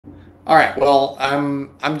All right, well,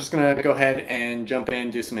 I'm just gonna go ahead and jump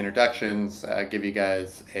in, do some introductions, give you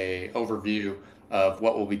guys a overview of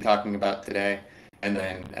what we'll be talking about today, and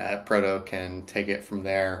then Proto can take it from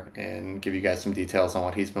there and give you guys some details on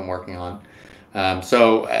what he's been working on.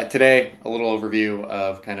 Today, a little overview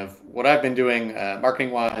of kind of what I've been doing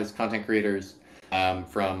marketing-wise, content creators,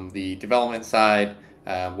 from the development side,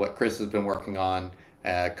 what Chris has been working on,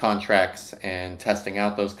 contracts and testing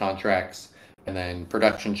out those contracts, and then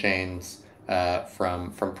production chains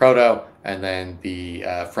from Proto, and then the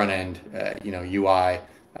front end, UI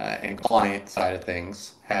and client side of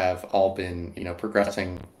things have all been,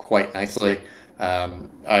 progressing quite nicely.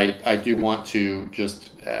 I do want to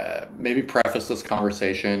just maybe preface this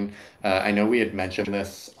conversation. I know we had mentioned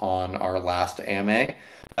this on our last AMA.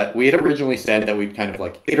 We had originally said that we'd kind of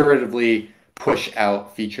like iteratively push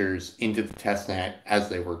out features into the testnet as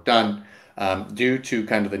they were done. Due to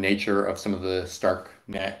kind of the nature of some of the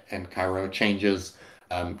StarkNet and Cairo changes,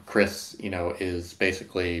 Chris, is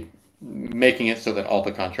basically making it so that all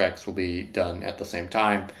the contracts will be done at the same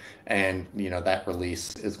time, and that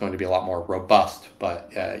release is going to be a lot more robust.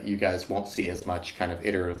 But you guys won't see as much kind of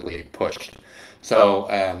iteratively pushed. So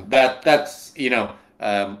that's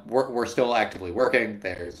we're still actively working.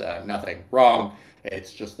 There's nothing wrong.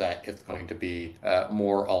 It's just that it's going to be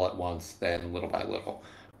more all at once than little by little.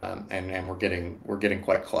 And we're getting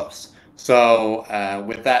quite close. So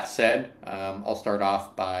with that said, I'll start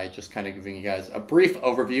off by just kind of giving you guys a brief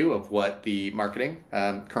overview of what the marketing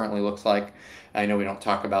currently looks like. I know we don't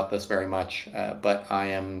talk about this very much, but I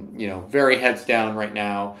am very heads down right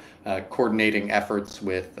now, coordinating efforts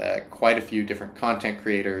with quite a few different content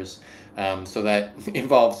creators. So that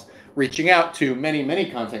involves reaching out to many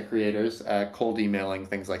content creators, cold emailing,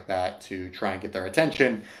 things like that, to try and get their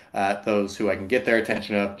attention. Those who I can get their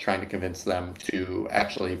attention of, trying to convince them to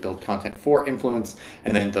actually build content for influence,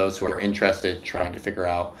 and then those who are interested, trying to figure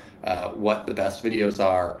out what the best videos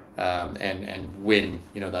are, and when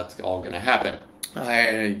that's all going to happen.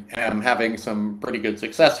 I am having some pretty good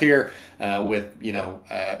success here with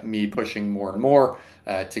me pushing more and more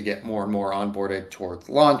to get more and more onboarded towards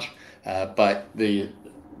launch. But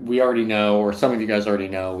we already know, or some of you guys already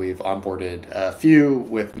know, we've onboarded a few,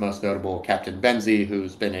 with most notable Captain Benzi,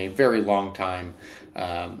 who's been a very long time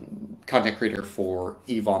content creator for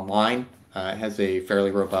EVE Online, has a fairly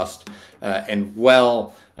robust and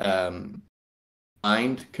well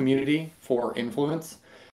defined community for influence.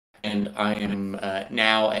 And I am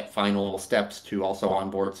now at final steps to also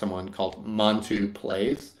onboard someone called Montu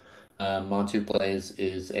Plays. Montu Plays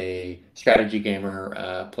is a strategy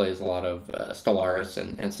gamer, plays a lot of Stellaris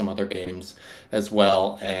and some other games as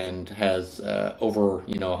well, and has over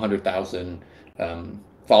 100,000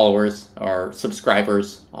 followers or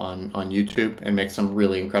subscribers on YouTube, and makes some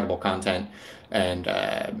really incredible content. And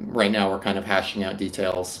right now we're kind of hashing out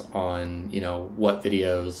details on what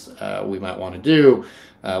videos we might want to do,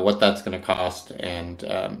 what that's going to cost, and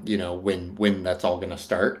when that's all going to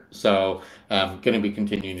start. So I'm going to be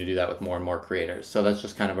continuing to do that with more and more creators. So that's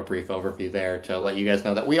just kind of a brief overview there to let you guys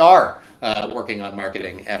know that we are working on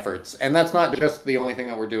marketing efforts. And that's not just the only thing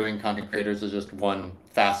that we're doing. Content creators is just one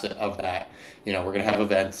facet of that. We're going to have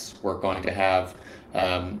events. We're going to have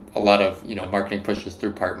a lot of marketing pushes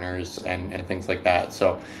through partners and things like that.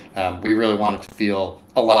 So we really want it to feel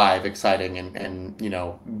alive, exciting,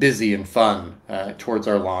 and busy and fun towards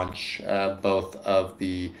our launch, both of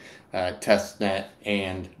the testnet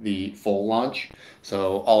and the full launch.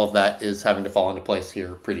 So all of that is having to fall into place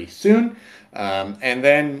here pretty soon. And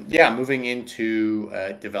then moving into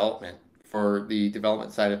development. For the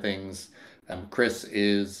development side of things, Chris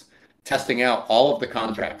is testing out all of the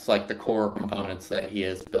contracts, like the core components that he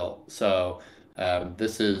has built. So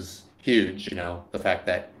this is huge, the fact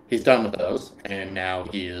that he's done with those, and now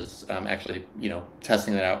he is actually,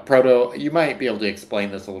 testing that out. Proto, you might be able to explain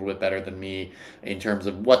this a little bit better than me in terms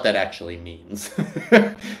of what that actually means.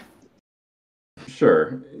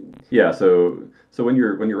 Sure. Yeah. So when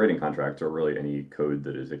you're writing contracts, or really any code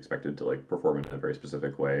that is expected to perform in a very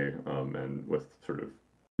specific way, and with sort of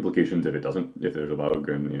implications if it doesn't, if there's a bug,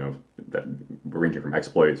 and that ranging from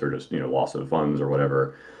exploits or just loss of funds or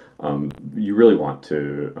whatever, you really want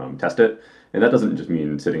to test it. And that doesn't just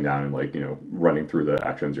mean sitting down and running through the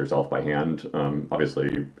actions yourself by hand.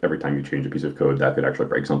 Obviously, every time you change a piece of code, that could actually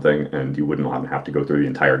break something, and you wouldn't want to have to go through the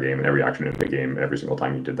entire game and every action in the game every single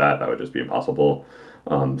time you did that. That would just be impossible.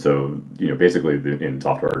 So basically in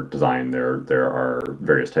software design, there are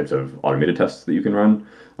various types of automated tests that you can run.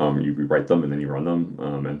 You write them and then you run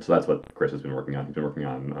them, and so that's what Chris has been working on. He's been working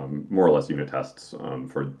on more or less unit tests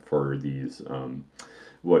for these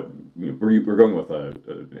what we're going with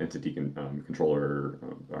an entity controller,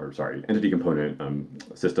 or sorry, entity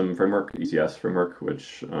component system framework, ECS framework,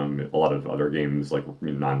 which a lot of other games, like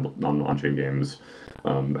non-launching games,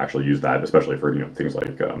 actually use that, especially for things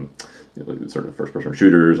like sort of first-person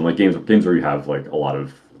shooters and like games where you have like a lot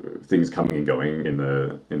of things coming and going in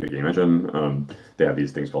the game engine. They have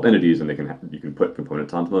these things called entities, and you can put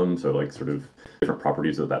components onto them. So like sort of different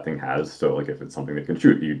properties that thing has. So like if it's something that can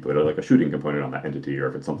shoot, you put like a shooting component on that entity, or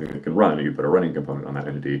if it's something that can run, you put a running component on that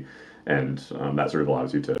entity, and that sort of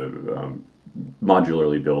allows you to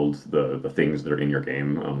modularly build the things that are in your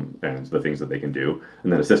game, and the things that they can do.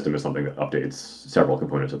 And then a system is something that updates several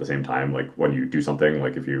components at the same time. Like when you do something,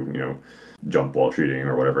 like if you jump while shooting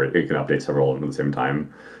or whatever, it can update several of them at the same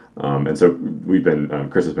time. And so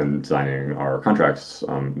Chris has been designing our contracts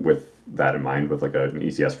with that in mind, with like an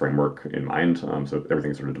ECS framework in mind. So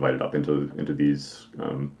everything's sort of divided up into these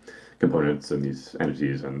components and these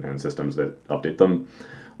entities and systems that update them.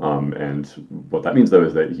 And what that means, though,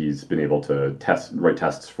 is that he's been able to write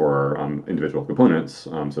tests for individual components.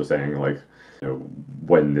 So saying like,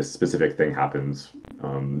 when this specific thing happens,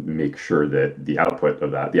 make sure that the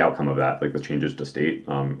outcome of that, like the changes to state,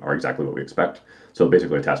 are exactly what we expect. So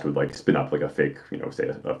basically, a test would like spin up like a fake,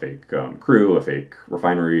 say a fake crew, a fake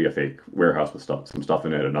refinery, a fake warehouse with some stuff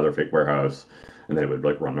in it, another fake warehouse, and then it would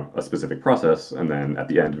like run a specific process, and then at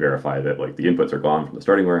the end verify that like the inputs are gone from the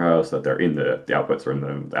starting warehouse, that they're in the outputs are in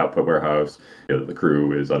the output warehouse, that the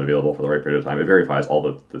crew is unavailable for the right period of time. It verifies all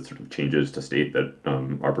the sort of changes to state that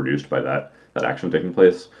are produced by that action taking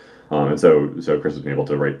place. And so Chris has been able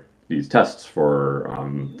to write these tests for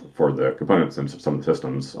the components and some of the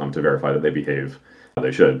systems to verify that they behave how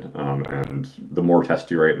they should. And the more tests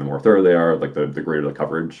you write and the more thorough they are, like the greater the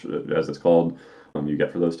coverage, as it's called, you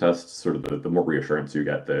get for those tests, sort of the more reassurance you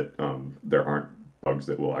get that there aren't bugs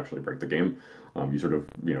that will actually break the game. You sort of,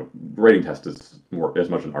 writing tests is more as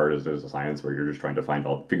much an art as it is a science, where you're just trying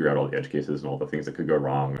to figure out all the edge cases and all the things that could go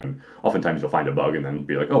wrong. And oftentimes you'll find a bug and then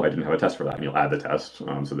be like, oh, I didn't have a test for that, and you'll add the test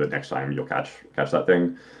so that next time you'll catch that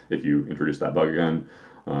thing if you introduce that bug again.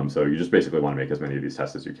 So you just basically want to make as many of these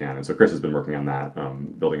tests as you can. And so Chris has been working on that,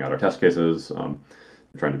 building out our test cases,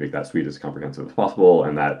 trying to make that suite as comprehensive as possible,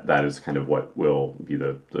 and that is kind of what will be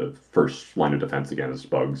the first line of defense against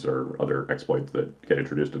bugs or other exploits that get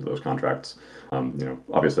introduced into those contracts.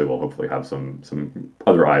 Obviously we'll hopefully have some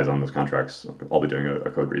other eyes on those contracts. I'll be doing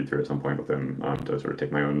a code read through at some point with him to sort of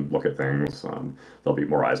take my own look at things. There'll be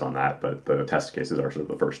more eyes on that, but the test cases are sort of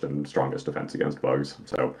the first and strongest defense against bugs.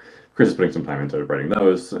 So Chris is putting some time into writing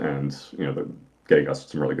those, and getting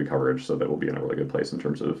us some really good coverage so that we'll be in a really good place in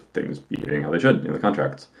terms of things behaving how they should in the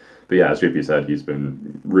contracts. But yeah, as JP said, he's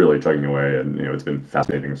been really chugging away, and it's been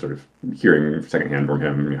fascinating sort of hearing secondhand from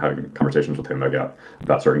him, having conversations with him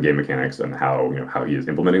about certain game mechanics and how he is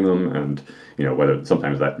implementing them, and whether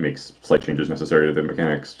sometimes that makes slight changes necessary to the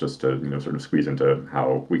mechanics just to sort of squeeze into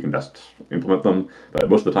how we can best implement them. But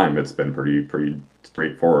most of the time, it's been pretty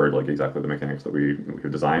straightforward, like exactly the mechanics that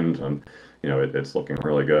we've designed, and it's looking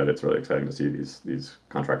really good. It's really exciting to see these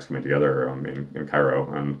contracts coming together in Cairo,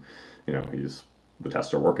 and the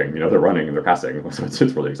tests are working. They're running and they're passing. So it's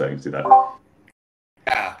really exciting to see that.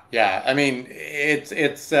 Yeah. I mean, it's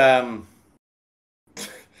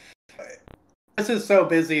Chris is so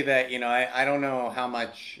busy that I don't know how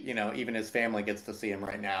much even his family gets to see him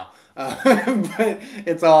right now, but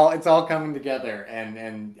it's all coming together,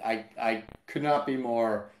 and I could not be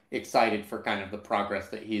more excited for kind of the progress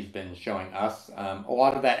that he's been showing us. A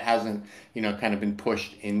lot of that hasn't kind of been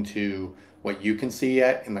pushed into what you can see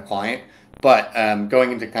yet in the client, but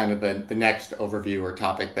going into kind of the next overview or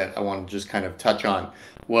topic that I want to just kind of touch on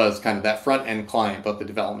was kind of that front end client, both the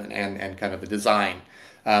development and kind of the design.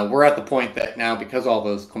 We're at the point that now, because all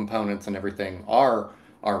those components and everything are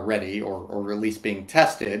ready or at least being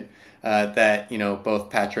tested, that both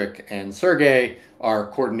Patrick and Sergey are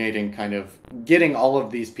coordinating, kind of getting all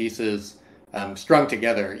of these pieces strung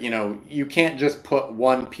together. You can't just put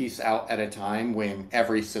one piece out at a time when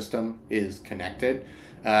every system is connected.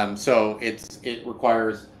 So it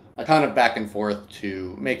requires a ton of back and forth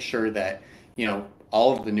to make sure that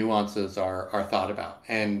all of the nuances are thought about.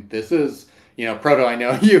 And this is Proto, I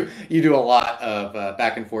know you do a lot of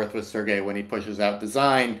back and forth with Sergey when he pushes out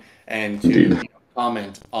design, and to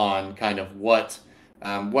comment on kind of what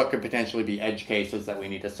could potentially be edge cases that we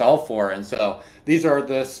need to solve for. And so these are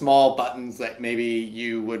the small buttons that maybe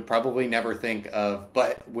you would probably never think of,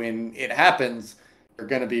 but when it happens, you're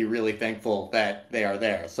going to be really thankful that they are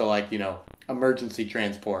there. So like, emergency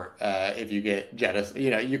transport, if you get jettison,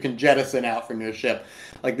 you can jettison out from your ship.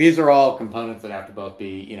 Like, these are all components that have to both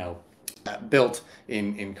be, built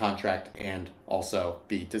in contract and also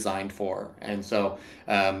be designed for. And so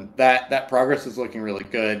that progress is looking really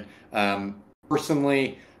good.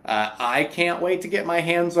 Personally, I can't wait to get my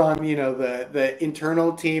hands on, the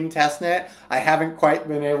internal team testnet. I haven't quite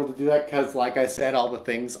been able to do that because, like I said, all the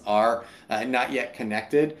things are not yet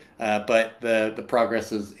connected, but the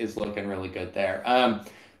progress is looking really good there.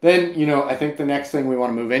 Then, I think the next thing we want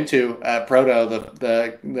to move into, Proto,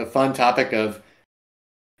 the fun topic of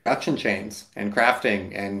production chains and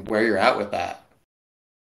crafting and where you're at with that.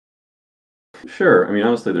 Sure. I mean,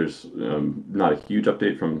 honestly, there's not a huge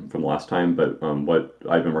update from last time, but what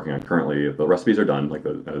I've been working on currently, the recipes are done, like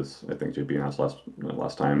as I think JP announced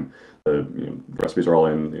last time. The recipes are all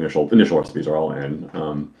in. The initial recipes are all in,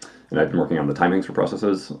 and I've been working on the timings for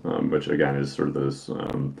processes, which again is sort of those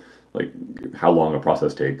like how long a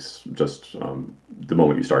process takes just the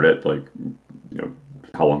moment you start it, like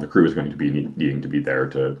how long the crew is going to be needing to be there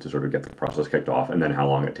to sort of get the process kicked off, and then how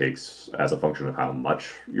long it takes as a function of how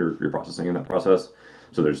much you're processing in that process.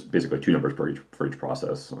 So there's basically two numbers for each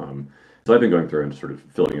process. So I've been going through and sort of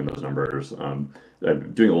filling in those numbers. I'm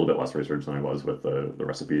doing a little bit less research than I was with the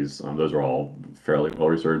recipes. Those are all fairly well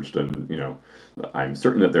researched, and I'm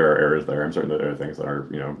certain that there are errors there. I'm certain that there are things that are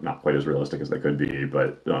not quite as realistic as they could be,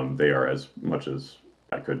 but they are as much as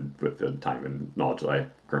I could with the time and knowledge that I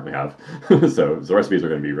currently have. So the recipes are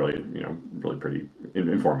going to be really, really pretty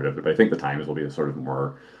informative. But I think the times will be a sort of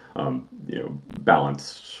more,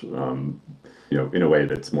 balanced, in a way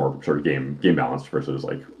that's more sort of game balanced versus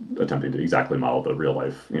like attempting to exactly model the real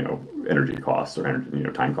life, energy costs or energy,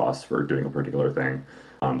 time costs for doing a particular thing.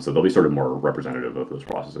 So they'll be sort of more representative of those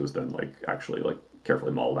processes than like actually like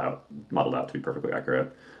carefully modeled out to be perfectly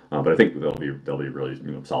accurate. But I think they'll be really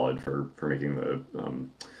solid for making the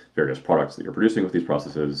various products that you're producing with these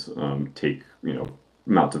processes take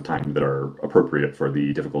amounts of time that are appropriate for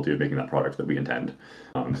the difficulty of making that product that we intend.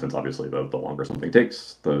 Since obviously the longer something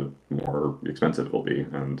takes, the more expensive it will be,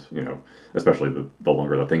 and especially the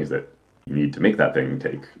longer the things that you need to make that thing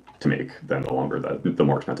take to make, then the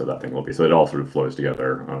more expensive that thing will be. So it all sort of flows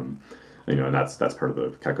together. And that's part of the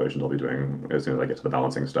calculations I'll be doing as soon as I get to the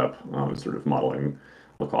balancing step, sort of modeling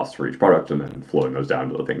the costs for each product and then flowing those down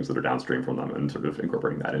to the things that are downstream from them and sort of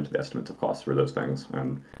incorporating that into the estimates of costs for those things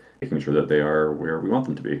and making sure that they are where we want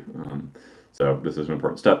them to be. So this is an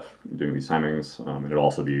important step, doing these timings, and it'll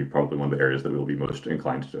also be probably one of the areas that we'll be most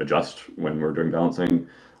inclined to adjust when we're doing balancing.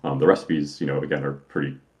 The recipes, again, are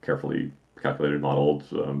pretty carefully calculated, modeled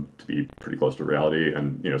to be pretty close to reality,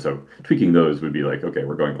 and so tweaking those would be like, okay,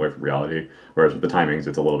 we're going away from reality. Whereas with the timings,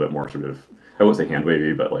 it's a little bit more sort of, I won't say hand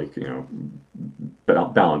wavy, but like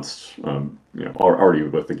balanced, already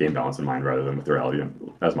with the game balance in mind rather than with the reality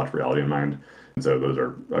as much reality in mind. And so those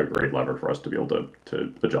are a great lever for us to be able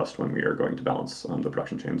to adjust when we are going to balance the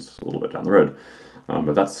production chains a little bit down the road.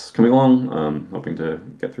 But that's coming along. Hoping to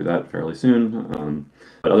get through that fairly soon.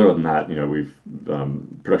 But other than that, we've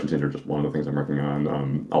production chains are just one of the things I'm working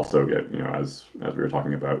on. Also, as we were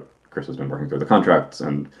talking about, Chris has been working through the contracts,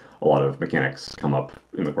 and a lot of mechanics come up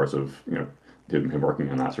in the course of him working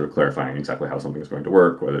on that, sort of clarifying exactly how something is going to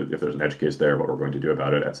work, whether if there's an edge case there, what we're going to do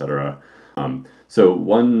about it, etc. So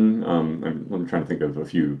I'm trying to think of a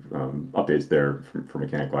few updates there for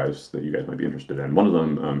mechanic-wise that you guys might be interested in. One of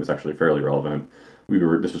them is actually fairly relevant.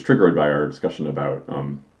 This was triggered by our discussion about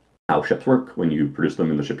how ships work when you produce them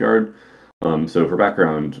in the shipyard. So for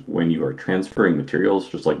background, when you are transferring materials,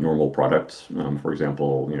 just like normal products, for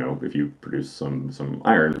example, if you produce some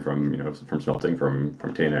iron from smelting from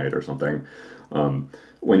taenite or something,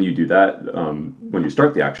 when you do that, when you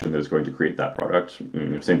start the action that is going to create that product,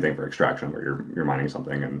 same thing for extraction, where you're mining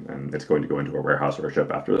something and it's going to go into a warehouse or a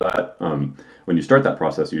ship after that. When you start that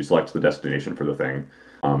process, you select the destination for the thing.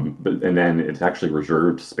 And then it's actually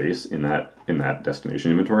reserved space in that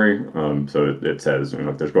destination inventory. So it says,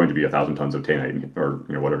 there's going to be 1,000 tons of taenite or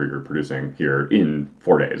whatever you're producing here in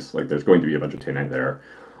 4 days. Like there's going to be a bunch of taenite there,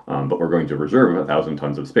 but we're going to reserve 1,000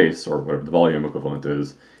 tons of space or whatever the volume equivalent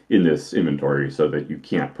is in this inventory so that you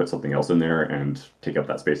can't put something else in there and take up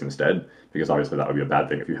that space instead, because obviously that would be a bad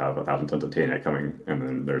thing if you have 1,000 tons of taenite coming and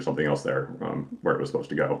then there's something else there where it was supposed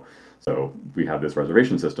to go. So we have this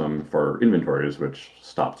reservation system for inventories which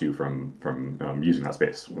stops you from using that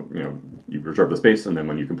space. You reserve the space, and then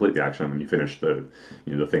when you complete the action, when you finish the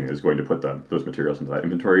thing is going to put those materials into that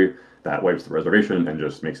inventory, that wipes the reservation and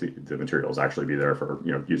just makes the materials actually be there for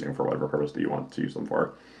using for whatever purpose that you want to use them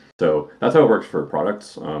for. So that's how it works for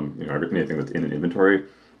products. Anything that's in an inventory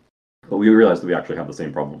But we realized that we actually have the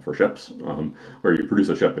same problem for ships, where you produce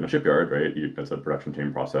a ship in a shipyard, right? It's a production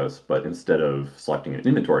chain process, but instead of selecting an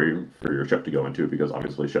inventory for your ship to go into, because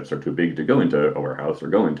obviously ships are too big to go into a warehouse or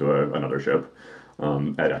go into another ship,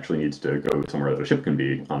 it actually needs to go somewhere that a ship can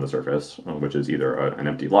be on the surface, which is either an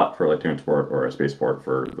empty lot for light transport or a spaceport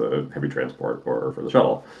for the heavy transport or for the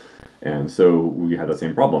shuttle. And so we had the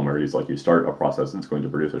same problem where it's like you start a process that's going to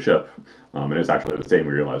produce a ship, and it's actually the same.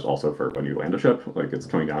 We realized also for when you land a ship, like it's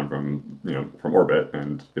coming down from from orbit,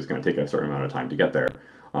 and it's going to take a certain amount of time to get there,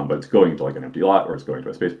 but it's going to like an empty lot or it's going to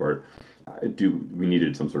a spaceport. We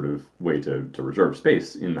needed some sort of way to reserve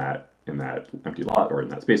space in that empty lot or in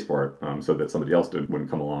that spaceport, so that somebody else wouldn't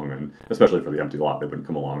come along, and especially for the empty lot, they wouldn't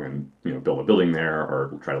come along and build a building there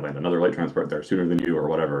or try to land another light transport there sooner than you or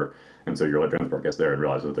whatever. And so your light transport gets there and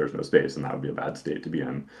realizes that there's no space, and that would be a bad state to be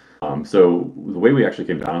in. So the way we actually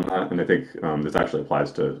came down on that, and I think this actually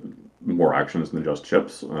applies to more actions than just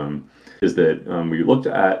ships, is that we looked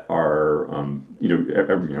at our,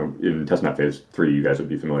 in testnet phase 3, you guys would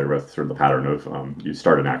be familiar with sort of the pattern of you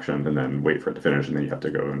start an action and then wait for it to finish, and then you have to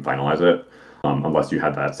go and finalize it. Unless you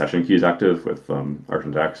had that session keys active with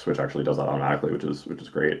Argent X, which actually does that automatically, which is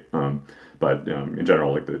great. But in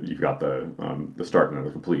general, like you've got the start and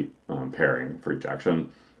the complete pairing for each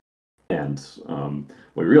action. And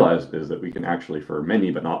what we realized is that we can actually, for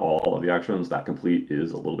many but not all of the actions, that complete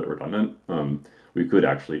is a little bit redundant. We could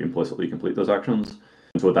actually implicitly complete those actions.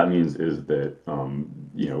 And so what that means is that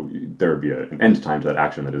there would be an end time to that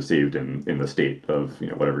action that is saved in the state of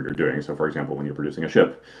whatever you're doing. So for example, when you're producing a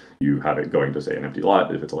ship, you have it going to say an empty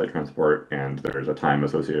lot if it's a light transport, and there's a time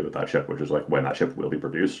associated with that ship, which is like when that ship will be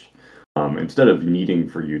produced. Instead of needing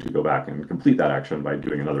for you to go back and complete that action by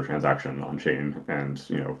doing another transaction on chain and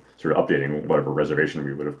sort of updating whatever reservation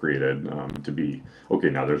we would have created to be okay,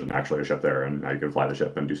 now there's actually a ship there and now you can fly the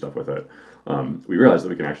ship and do stuff with it. We realized that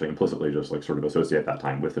we can actually implicitly just like sort of associate that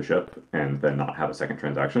time with the ship and then not have a second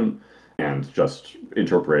transaction and just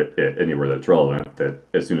interpret it anywhere that's relevant, that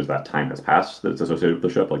as soon as that time has passed that's associated with the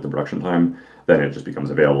ship, like the production time, then it just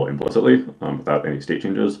becomes available implicitly without any state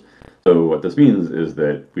changes. So what this means is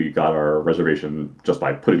that we got our reservation just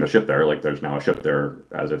by putting the ship there. Like there's now a ship there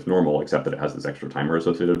as if normal, except that it has this extra timer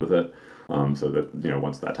associated with it, so that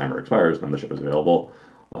once that timer expires, then the ship is available.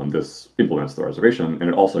 This implements the reservation, and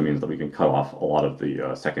it also means that we can cut off a lot of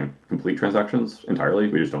the second complete transactions entirely.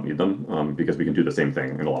 We just don't need them because we can do the same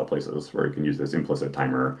thing in a lot of places where we can use this implicit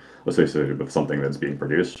timer associated with something that's being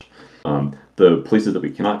produced. The places that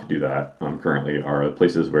we cannot do that currently are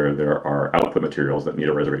places where there are output materials that need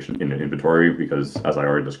a reservation in an inventory, because as I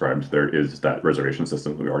already described, there is that reservation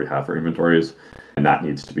system that we already have for inventories, and that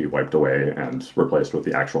needs to be wiped away and replaced with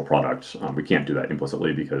the actual product. We can't do that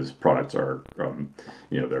implicitly because products are,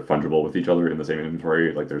 they're fungible with each other in the same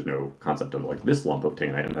inventory. Like there's no concept of like this lump of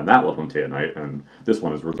taenite and then that lump of taenite and this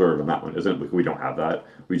one is reserved and that one isn't. We don't have that.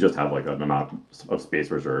 We just have like an amount of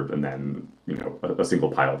space reserved and then a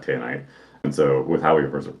single pile of taenite. And so with how we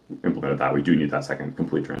implemented that, we do need that second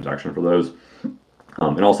complete transaction for those.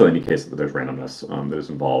 And also any case that there's randomness that is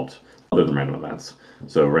involved other than random events.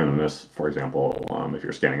 So randomness, for example, if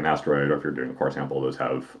you're scanning an asteroid or if you're doing a core sample, those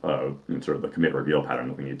have sort of the commit reveal pattern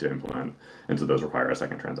that we need to implement. And so those require a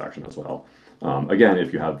second transaction as well. Again,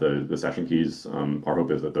 if you have the session keys, our hope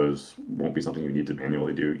is that those won't be something you need to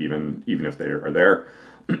manually do, even if they are there.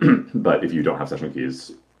 But if you don't have session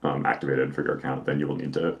keys activated for your account, then you will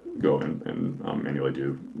need to go and manually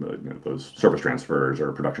do those service transfers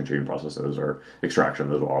or production chain processes or extraction.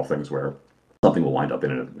 Those are all things where something will wind up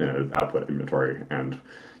in an output inventory, and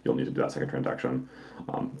you'll need to do that second transaction,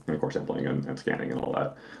 and of course sampling and scanning and all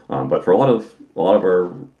that. But for a lot of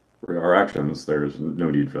our actions, there's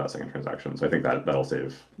no need for that second transaction. So I think that'll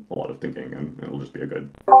save a lot of thinking, and it'll just be a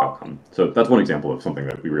good outcome. So that's one example of something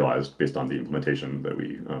that we realized based on the implementation that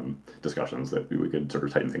we discussions that we could sort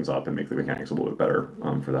of tighten things up and make the mechanics a little bit better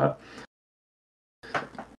for that.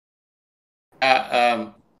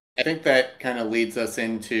 I think that kind of leads us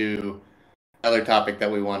into another topic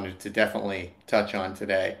that we wanted to definitely touch on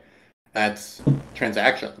today. That's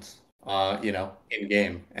transactions, in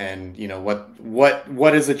game, and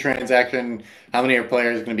what is a transaction? How many are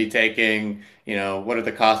players going to be taking? What are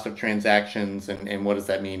the cost of transactions, and what does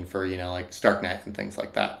that mean for like Starknet and things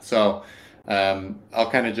like that? So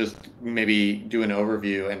I'll kind of just maybe do an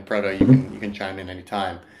overview, and Proto, you can chime in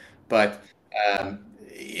anytime. But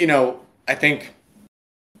I think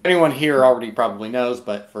anyone here already probably knows,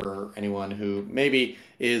 but for anyone who maybe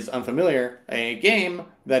is unfamiliar, a game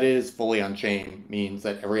that is fully on-chain means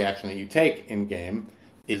that every action that you take in-game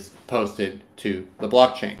is posted to the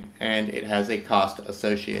blockchain, and it has a cost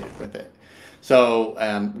associated with it. So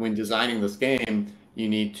when designing this game, you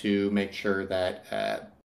need to make sure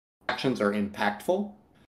that actions are impactful,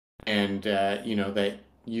 and that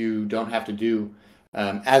you don't have to do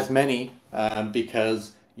as many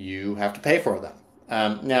because you have to pay for them.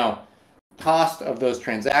 Now, cost of those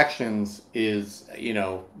transactions is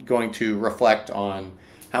going to reflect on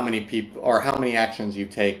how many people or how many actions you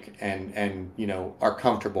take and are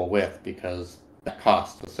comfortable with, because that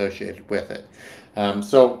cost associated with it.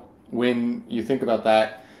 So when you think about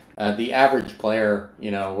that, the average player,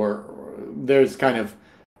 there's kind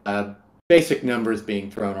of basic numbers being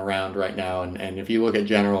thrown around right now. And if you look at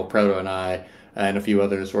General, Proto, and I, and a few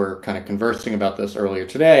others were kind of conversing about this earlier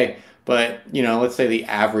today. But, let's say the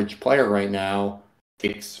average player right now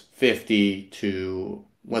takes 50 to,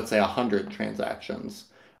 let's say, 100 transactions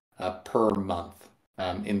per month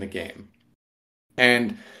in the game.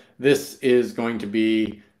 And this is going to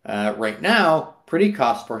be, right now, pretty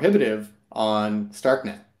cost prohibitive on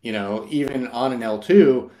StarkNet. Even on an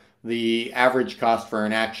L2, the average cost for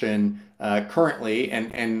an action currently,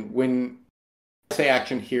 and when I say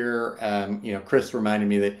action here, Chris reminded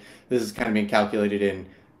me that this is kind of being calculated in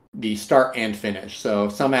the start and finish. So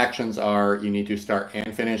some actions are you need to start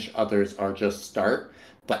and finish, others are just start.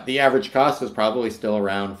 But the average cost is probably still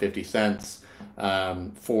around 50 cents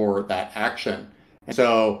for that action. And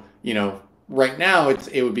so, right now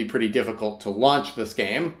it would be pretty difficult to launch this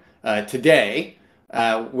game today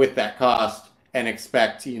with that cost and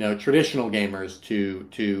expect traditional gamers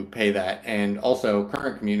to pay that, and also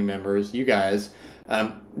current community members, you guys,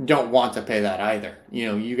 don't want to pay that either.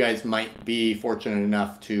 You guys might be fortunate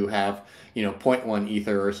enough to have zero point 0.1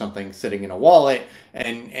 ether or something sitting in a wallet,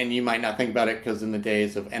 and you might not think about it because in the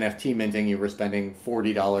days of NFT minting, you were spending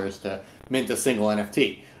 $40 to mint a single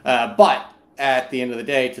NFT. But at the end of the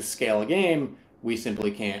day, to scale a game, we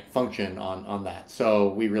simply can't function on that. So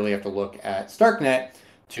we really have to look at StarkNet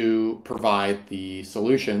to provide the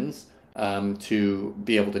solutions to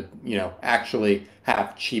be able to, actually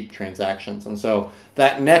have cheap transactions. And so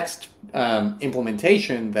that next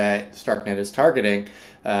implementation that StarkNet is targeting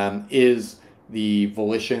is the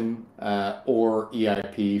Volition or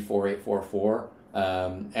EIP 4844.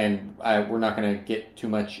 And we're not going to get too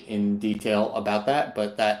much in detail about that,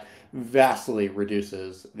 but that vastly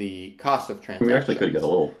reduces the cost of transactions. We actually could get a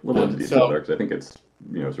little into detail there, because I think it's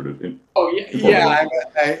sort of. Oh yeah,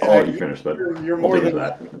 I'll let you finish, but you're more than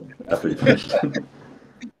that after you finish.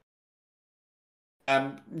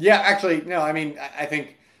 Yeah, actually, no. I mean, I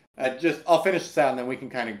think I'll finish this out, and then we can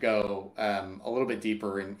kind of go a little bit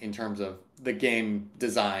deeper in terms of the game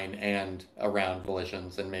design and around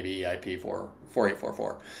volitions and maybe EIP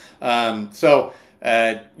 4844. So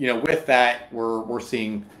with that, we're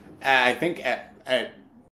seeing, I think at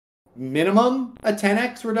minimum a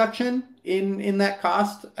 10x reduction in that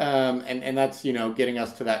cost, and that's getting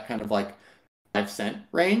us to that kind of like 5 cent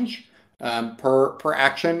range per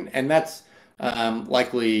action, and that's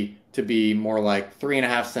likely to be more like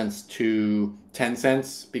 3.5 cents to 10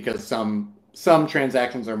 cents, because some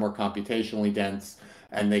transactions are more computationally dense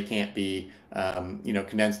and they can't be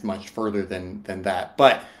condensed much further than that.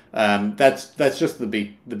 But that's just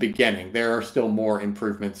the beginning. There are still more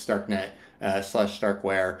improvements StarkNet /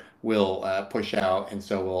 Starkware will push out, and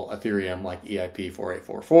so will Ethereum, like EIP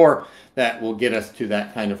 4844, that will get us to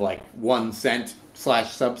that kind of like 1 cent /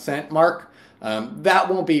 sub-cent mark. That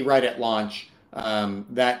won't be right at launch.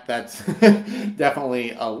 That's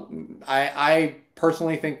definitely I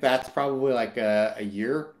personally think that's probably like a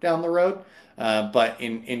year down the road. But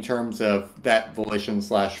in terms of that Volition /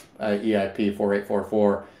 EIP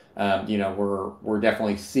 4844, we're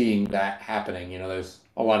definitely seeing that happening. There's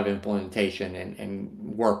a lot of implementation and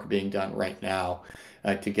work being done right now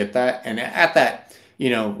to get that. And at that,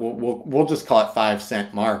 we'll just call it 5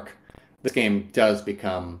 cent mark. This game does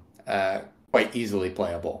become quite easily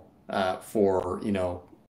playable for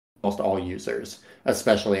almost all users,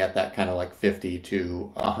 especially at that kind of like 50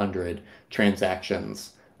 to 100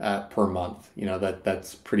 transactions per month.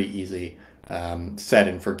 That's pretty easy. Set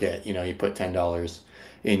and forget. You put $10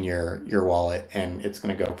 in your wallet, and it's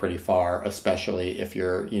going to go pretty far, especially if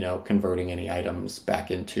you're converting any items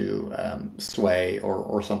back into Sway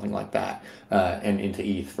or something like that, and into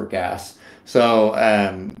ETH for gas. So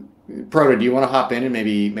Proto, do you want to hop in and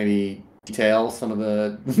maybe detail some of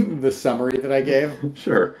the summary that I gave?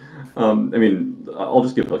 Sure. I mean, I'll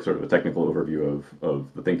just give like sort of a technical overview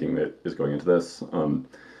of the thinking that is going into this.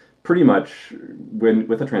 Pretty much,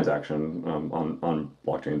 with a transaction on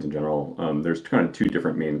blockchains in general, there's kind of two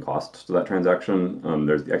different main costs to that transaction.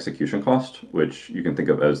 There's the execution cost, which you can think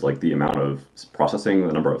of as like the amount of processing,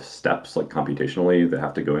 the number of steps, like computationally, that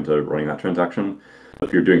have to go into running that transaction.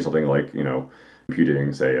 If you're doing something like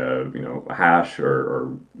computing, say, a hash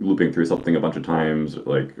or looping through something a bunch of times,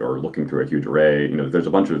 like, or looking through a huge array. There's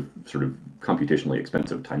a bunch of sort of computationally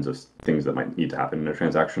expensive kinds of things that might need to happen in a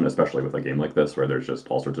transaction, especially with a game like this, where there's just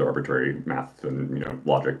all sorts of arbitrary math and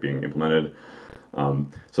logic being implemented.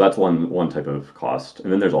 So that's one type of cost,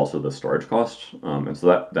 and then there's also the storage cost, and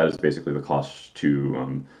so that is basically the cost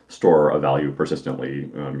to store a value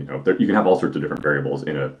persistently. You can have all sorts of different variables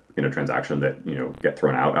in a transaction that get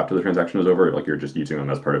thrown out after the transaction is over, like you're just using them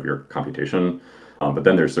as part of your computation. But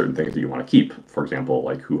then there's certain things that you want to keep, for example,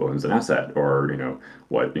 like who owns an asset, or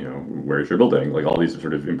where's your building, like all these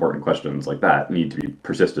sort of important questions like that need to be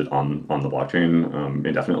persisted on the blockchain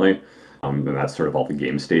indefinitely. And that's sort of all the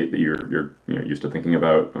game state that you're used to thinking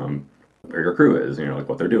about, where your crew is, like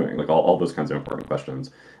what they're doing, like all those kinds of important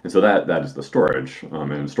questions. And so that is the storage,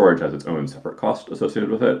 and storage has its own separate cost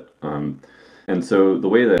associated with it. And so the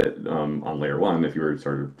way that on layer one, if you were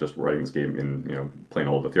sort of just writing this game in plain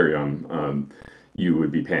old Ethereum, you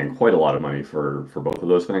would be paying quite a lot of money for both of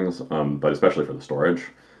those things, but especially for the storage.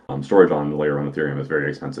 Storage on layer one Ethereum is very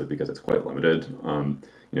expensive because it's quite limited.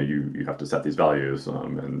 You have to set these values,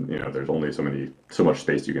 and there's only so much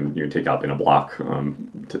space you can take out in a block,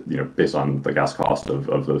 based on the gas cost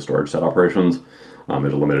of those storage set operations.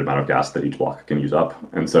 There's a limited amount of gas that each block can use up,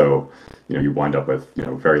 and so you wind up with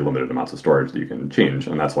very limited amounts of storage that you can change,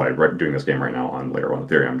 and that's why doing this game right now on layer one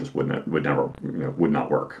Ethereum just would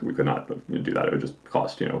not work. We could not do that. It would just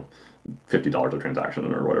cost $50 a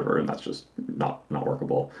transaction or whatever, and that's just not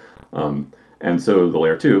workable. And so the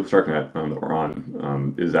layer two Starknet that we're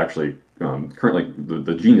on is actually currently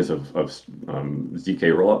the genius of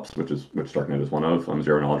ZK rollups, which Starknet is one of,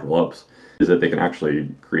 zero knowledge rollups, is that they can actually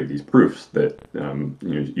create these proofs that the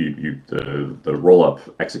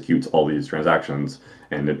rollup executes all these transactions,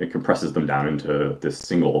 and it compresses them down into this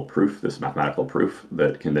single proof, this mathematical proof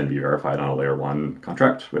that can then be verified on a layer one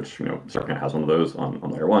contract, which Starknet has one of those on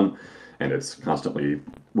layer one. And it's constantly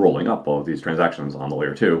rolling up all of these transactions on the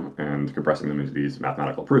layer two and compressing them into these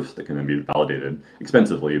mathematical proofs that can then be validated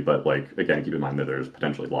expensively. But again, keep in mind that there's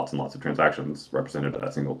potentially lots and lots of transactions represented by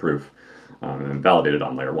that single proof, and then validated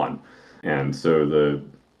on layer one. And so the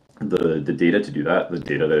data to do that, the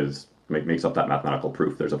data that makes up that mathematical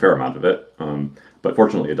proof, there's a fair amount of it. But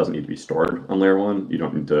fortunately, it doesn't need to be stored on layer one. You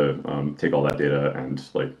don't need to take all that data and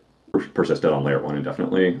persist it on layer one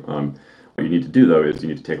indefinitely. What you need to do, though, is you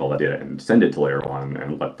need to take all that data and send it to layer one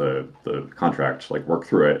and let the contract work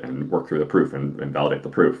through it and work through the proof and validate the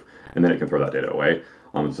proof, and then it can throw that data away.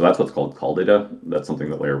 So that's what's called call data. That's something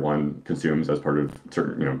that layer one consumes as part of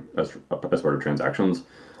certain, as part of transactions.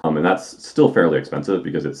 And that's still fairly expensive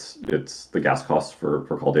because it's the gas cost for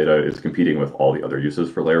call data is competing with all the other uses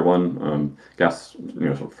for layer one gas.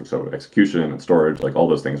 So execution and storage, all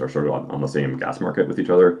those things are sort of on the same gas market with each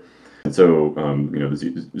other. And so,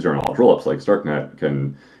 the zero knowledge rollups like Starknet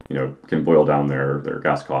can boil down their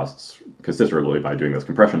gas costs considerably by doing this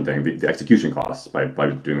compression thing, the execution costs by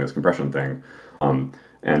doing this compression thing.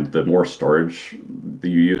 And the more storage that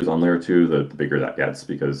you use on layer two, the bigger that gets,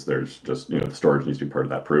 because there's just, the storage needs to be part of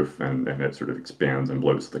that proof, and it sort of expands and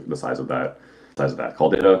bloats the size of that call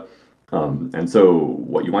data. And so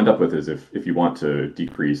what you wind up with is if you want to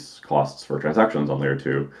decrease costs for transactions on layer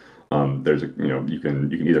two, you can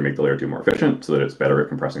either make the layer two more efficient so that it's better at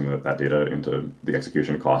compressing that data into the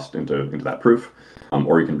execution cost into that proof,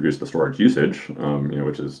 or you can reduce the storage usage,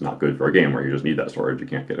 which is not good for a game where you just need that storage. You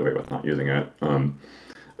can't get away with not using it.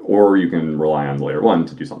 Or you can rely on layer one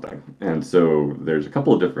to do something. And so there's a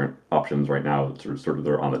couple of different options right now that sort of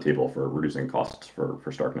they're on the table for reducing costs for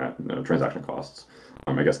Starknet, transaction costs.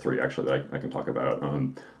 I guess three actually that I can talk about.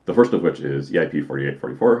 The first of which is EIP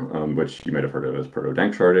 4844, which you might have heard of as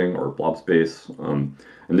proto-dank sharding or blob space. And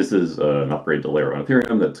this is an upgrade to layer one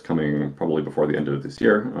Ethereum that's coming probably before the end of this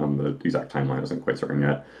year. The exact timeline isn't quite certain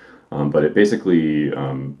yet. But it basically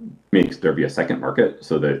makes there be a second market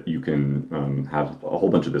so that you can have a whole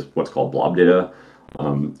bunch of this what's called blob data.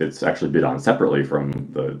 It's actually bid on separately from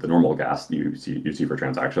the normal gas that you see for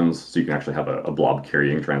transactions. So you can actually have a blob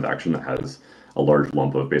carrying transaction that has a large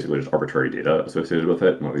lump of basically just arbitrary data associated with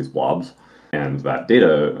it, one of these blobs. And that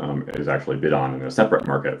data is actually bid on in a separate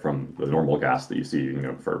market from the normal gas that you see,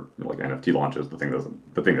 for NFT launches, the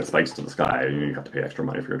thing that spikes to the sky. You have to pay extra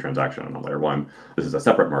money for your transaction on layer one. This is a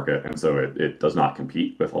separate market, and so it does not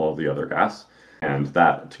compete with all of the other gas. And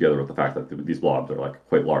that, together with the fact that these blobs are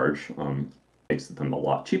quite large, makes them a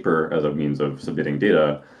lot cheaper as a means of submitting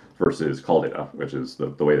data versus call data, which is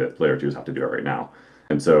the way that layer twos have to do it right now.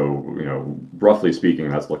 And so, roughly speaking,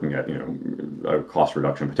 that's looking at, a cost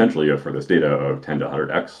reduction potentially for this data of 10 to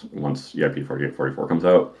 100x once EIP 4844 comes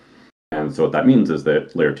out. And so what that means is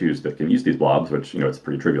that layer twos that can use these blobs, which it's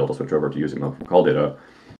pretty trivial to switch over to using them from call data,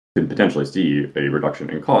 can potentially see a reduction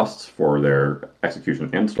in costs for their execution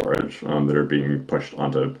and storage that are being pushed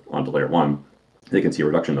onto layer one. They can see a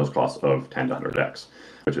reduction in those costs of 10 to 100x,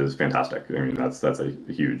 which is fantastic. I mean, that's a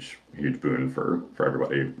huge boon for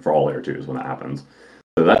everybody, for all layer twos when that happens.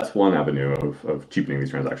 So that's one avenue of cheapening these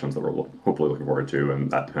transactions that we're hopefully looking forward to,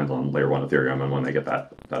 and that depends on layer one Ethereum and when they get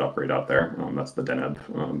that upgrade out there. That's the Deneb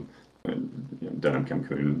Denim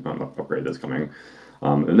Cancun upgrade that's coming.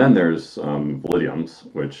 And then there's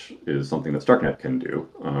Validiums, which is something that Starknet can do.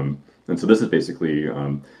 And so this is basically,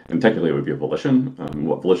 and technically it would be a volition.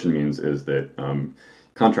 What volition means is that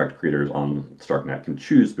contract creators on Starknet can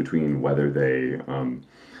choose between whether they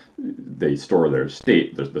store their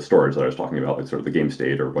state, the storage that I was talking about, like sort of the game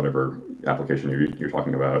state or whatever application you're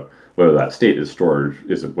talking about, whether that state is stored,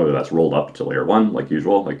 whether that's rolled up to layer one like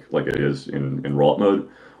usual, like it is in rollup mode,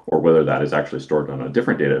 or whether that is actually stored on a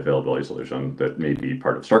different data availability solution that may be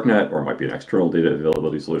part of Starknet or might be an external data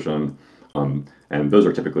availability solution. And those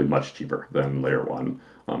are typically much cheaper than layer one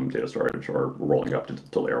data storage or rolling up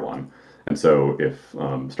to layer one. And so if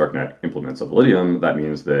Starknet implements a Validium, that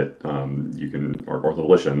means that you can, or the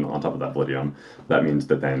volition on top of that Validium, that means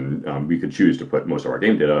that then we could choose to put most of our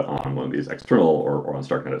game data on one of these external, or on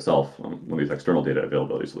Starknet itself, one of these external data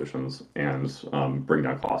availability solutions, and bring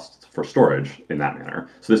down costs for storage in that manner.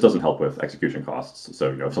 So this doesn't help with execution costs.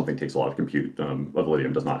 So if something takes a lot of compute, a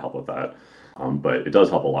Validium does not help with that. But it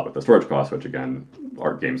does help a lot with the storage costs, which again,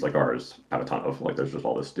 our games like ours have a ton of. Like, there's just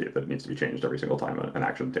all this state that needs to be changed every single time an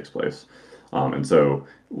action takes place. And so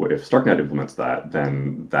if Starknet implements that,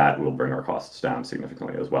 then that will bring our costs down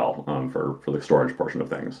significantly as well for the storage portion of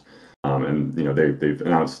things. And they've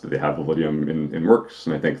announced that they have Validium in works,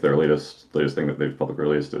 and I think their latest thing that they've publicly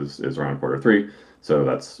released is around Q3. So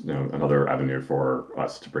that's another avenue for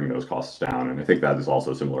us to bring those costs down, and I think that is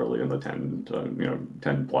also similarly in the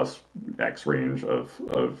 10 plus x range of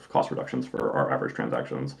cost reductions for our average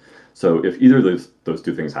transactions. So if either of those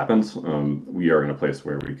two things happens, we are in a place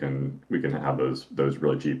where we can have those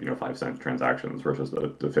really cheap 5-cent transactions versus the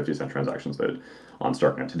 50-cent transactions that on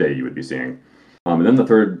Starknet today you would be seeing. And then the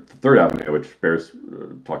third avenue, which bears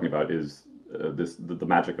talking about, is the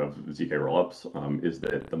magic of ZK rollups is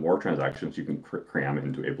that the more transactions you can cram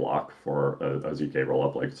into a block for a ZK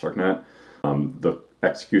rollup like Starknet, the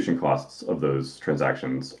execution costs of those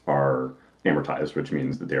transactions are amortized, which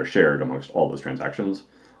means that they are shared amongst all those transactions.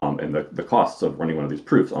 And the costs of running one of these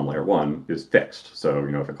proofs on layer one is fixed. So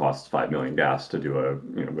if it costs 5 million gas to do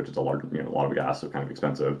which is a lot of gas, so kind of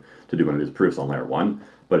expensive to do one of these proofs on layer one.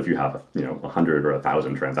 But if you have 100 or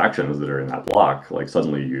 1,000 transactions that are in that block, like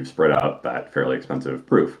suddenly you've spread out that fairly expensive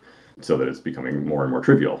proof, so that it's becoming more and more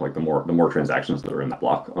trivial. Like the more transactions that are in that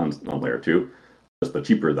block on layer two, just the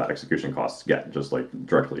cheaper that execution costs get, just like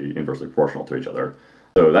directly inversely proportional to each other.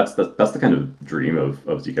 So that's the kind of dream of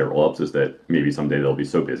ZK rollups, is that maybe someday they'll be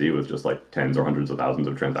so busy with just like tens or hundreds of thousands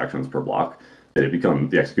of transactions per block that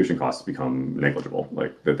the execution costs become negligible,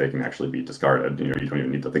 like that they can actually be discarded. You don't even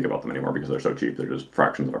need to think about them anymore because they're so cheap. They're just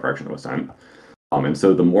fractions of a fraction of a cent. And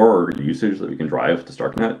so the more usage that we can drive to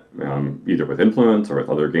Starknet, either with influence or with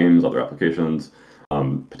other games, other applications,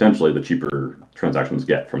 potentially the cheaper transactions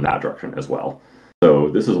get from that direction as well. So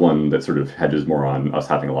this is one that sort of hedges more on us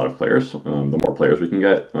having a lot of players. The more players we can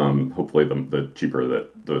get, hopefully the cheaper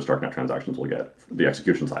that those Starknet transactions will get. The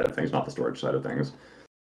execution side of things, not the storage side of things,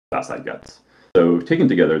 that side gets. So taken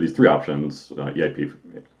together, these three options, EIP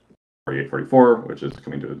 4844, which is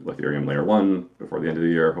coming to Ethereum layer one before the end of the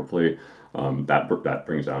year, hopefully, that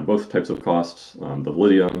brings down both types of costs. The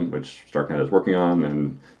Validium, which Starknet is working on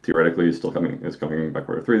and theoretically is coming by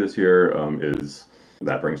Q3 this year,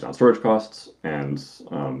 that brings down storage costs, and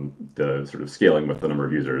the sort of scaling with the number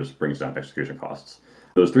of users brings down execution costs.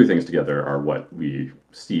 Those three things together are what we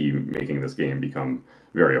see making this game become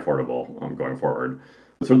very affordable going forward.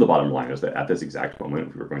 Sort of the bottom line is that at this exact moment,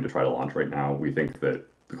 if we were going to try to launch right now, we think that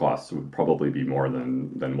the costs would probably be more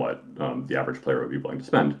than what the average player would be willing to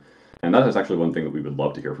spend. And that is actually one thing that we would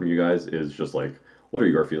love to hear from you guys, is just like, what are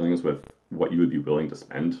your feelings with what you would be willing to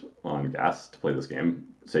spend on gas to play this game,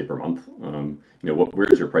 say per month? Where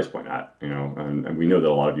is your price point at? And we know that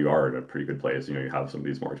a lot of you are at a pretty good place. You have some of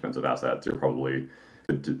these more expensive assets. You're probably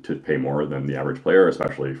to pay more than the average player,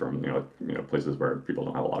 especially from places where people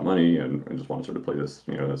don't have a lot of money and just want to sort of play this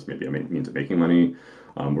as maybe a means of making money.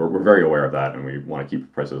 We're very aware of that, and we want to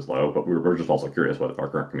keep prices low, but we're just also curious what our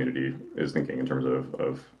current community is thinking in terms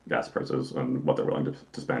of gas prices and what they're willing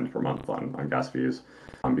to spend per month on gas fees.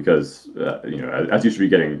 Because as you should be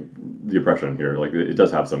getting the impression here, like it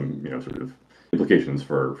does have some sort of implications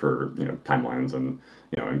for timelines and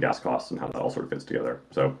and gas costs and how that all sort of fits together.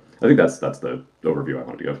 So I think that's the overview I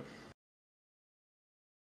wanted to give.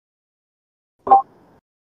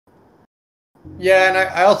 Yeah, and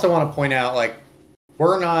I also want to point out, like,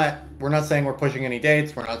 we're not saying we're pushing any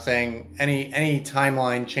dates. We're not saying any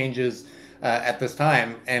timeline changes at this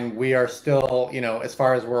time, and we are still, as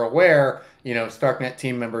far as we're aware, StarkNet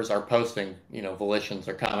team members are posting, volitions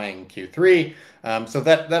are coming Q3, so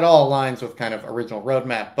that all aligns with kind of original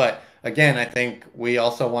roadmap. But again, I think we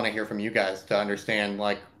also want to hear from you guys to understand,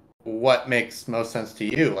 like, what makes most sense to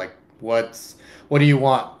you. Like, what do you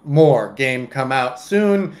want more? Game come out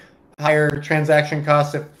soon? Higher transaction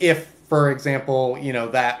costs if for example,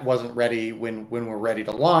 that wasn't ready when we're ready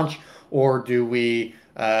to launch, or do we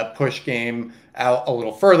push game out a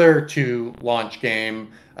little further to launch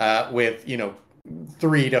game with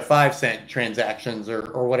 3 to 5 cent transactions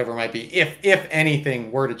or whatever it might be, if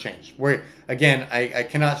anything were to change. We're again, I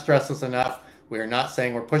cannot stress this enough. We are not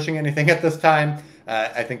saying we're pushing anything at this time.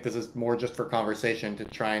 I think this is more just for conversation to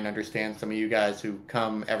try and understand some of you guys who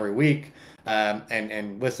come every week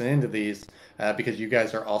and listen into these because you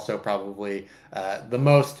guys are also probably the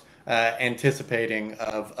most anticipating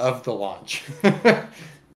of the launch.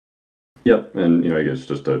 Yep, and I guess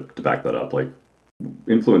just to back that up, like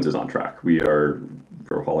influence is on track. We're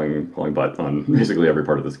hauling butt on basically every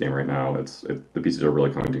part of this game right now. The pieces are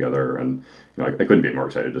really coming together, and I couldn't be more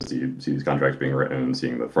excited to see these contracts being written and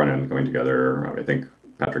seeing the front end coming together. I think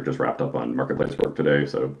Patrick just wrapped up on marketplace work today,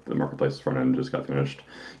 so the marketplace front end just got finished.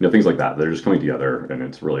 Things like that. They're just coming together, and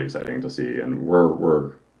it's really exciting to see. And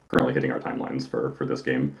we're currently hitting our timelines for this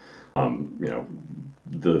game.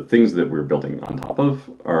 The things that we're building on top of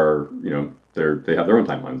are they have their own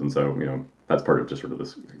timelines, and so that's part of just sort of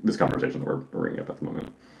this conversation that we're bringing up at the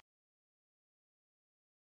moment.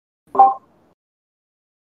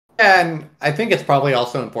 And I think it's probably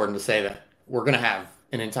also important to say that we're going to have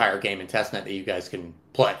an entire game in testnet that you guys can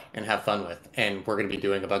play and have fun with, and we're going to be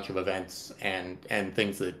doing a bunch of events and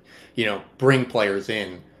things that bring players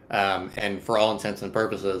in, and for all intents and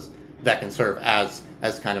purposes that can serve as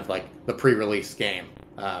kind of like the pre-release game.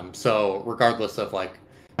 So regardless of like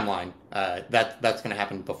timeline, that's going to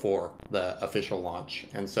happen before the official launch,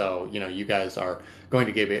 and so you guys are going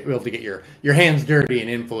to be able to get your hands dirty and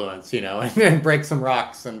influence, and break some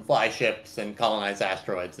rocks and fly ships and colonize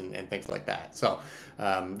asteroids and things like that. So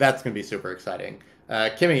that's going to be super exciting.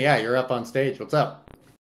 Kimmy, yeah, you're up on stage. What's up?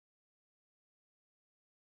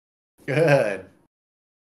 Good.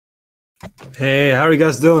 Hey, how are you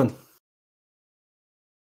guys doing?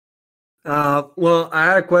 Well, I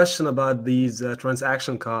had a question about these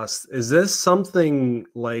transaction costs. Is this something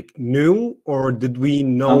like new, or did we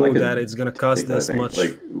know that it's going to cost this much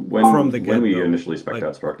from the get-go? When we initially spec'd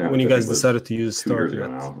out StarkNet, when you guys decided to use 2 years ago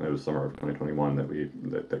StarkNet? now, it was summer of 2021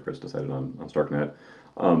 that Chris decided on StarkNet.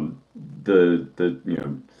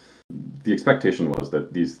 The expectation was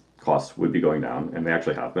that these costs would be going down, and they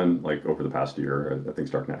actually have been. Like over the past year, I think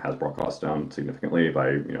StarkNet has brought costs down significantly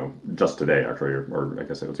by just today actually, or I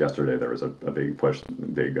guess it was yesterday. There was a big push,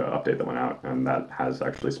 big update that went out, and that has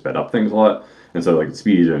actually sped up things a lot. And so like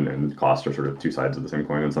speed and cost are sort of two sides of the same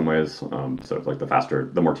coin in some ways. So it's like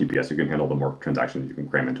the more TPS you can handle, the more transactions you can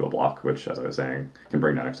cram into a block, which, as I was saying, can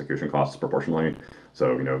bring down execution costs proportionally.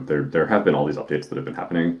 So there have been all these updates that have been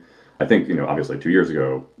happening. I think obviously 2 years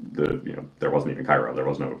ago there wasn't even Cairo.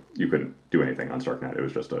 You couldn't do anything on StarkNet. It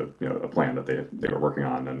was just a plan that they were working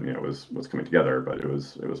on, and it was coming together, but it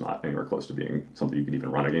was not anywhere close to being something you could even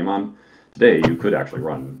run a game on. Today you could actually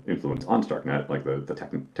run Influence on StarkNet. Like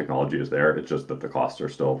the technology is there. It's just that the costs are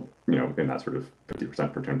still in that sort of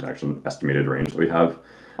 50% per transaction estimated range that we have.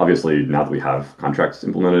 Obviously, now that we have contracts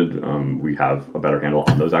implemented, we have a better handle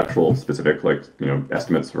on those actual specific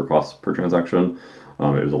estimates for costs per transaction.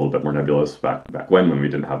 It was a little bit more nebulous back when we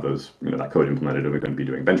didn't have those that code implemented, and we couldn't be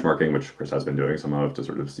doing benchmarking, which Chris has been doing some of, to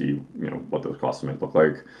sort of see what those costs might look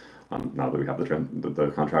like. Now that we have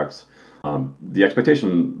the contracts, the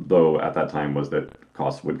expectation though at that time was that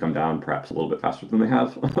costs would come down perhaps a little bit faster than they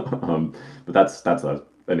have. But that's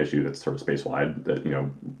an issue that's sort of space wide. That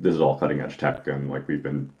this is all cutting edge tech, and like we've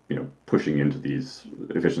been pushing into these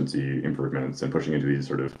efficiency improvements and pushing into these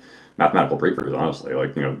sort of mathematical breakthroughs. Honestly,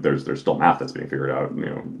 like there's still math that's being figured out,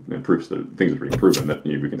 and proofs that things are being proven that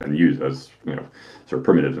we can then use as sort of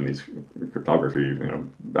primitives in these cryptography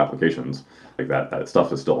applications. Like that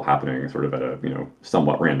stuff is still happening sort of at a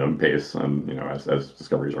somewhat random pace, and as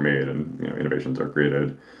discoveries are made and innovations are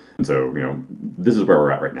created. And so, this is where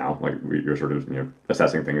we're at right now. Like you're sort of,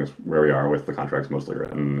 assessing things where we are with the contracts mostly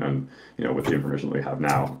written, and with the information that we have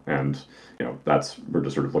now. And we're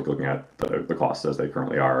just sort of looking at the costs as they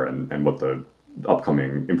currently are, and what the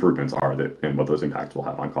upcoming improvements are that and what those impacts will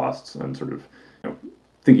have on costs and sort of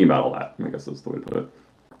thinking about all that. I guess that's the way to put it.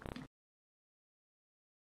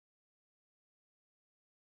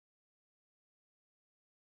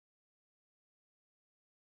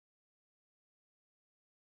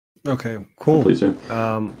 Okay, cool. Please do.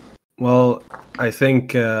 Well, I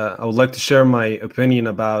think I would like to share my opinion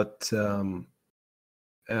about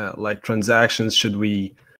like transactions. Should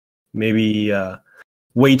we maybe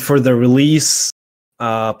wait for the release,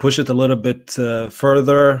 push it a little bit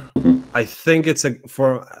further? I think it's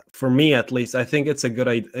for me at least. I think it's a good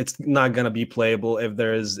idea. It's not gonna be playable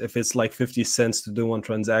if it's like 50 cents to do one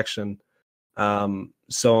transaction.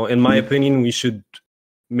 So in my opinion, we should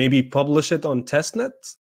maybe publish it on testnet.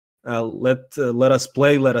 Let us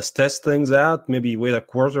play, let us test things out. Maybe wait a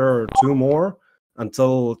quarter or two more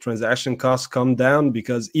until transaction costs come down,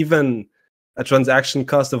 because even a transaction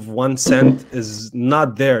cost of 1 cent is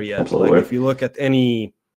not there yet. Absolutely. Like if you look at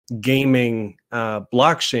any gaming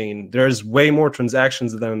blockchain, there's way more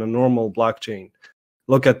transactions than a normal blockchain.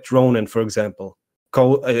 Look at Ronin, for example.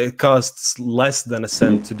 It costs less than a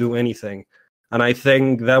cent to do anything. And I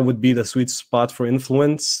think that would be the sweet spot for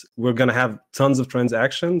influence. We're going to have tons of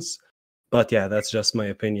transactions. But yeah, that's just my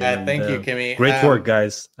opinion. Thank you, Kimmy. Great work,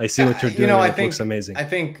 guys. I see what you're doing. It looks amazing. I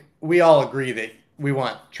think we all agree that we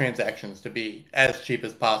want transactions to be as cheap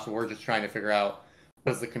as possible. We're just trying to figure out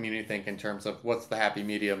what does the community think in terms of what's the happy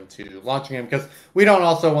medium to launching them, because we don't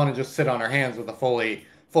also want to just sit on our hands with a fully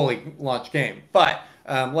launched game. But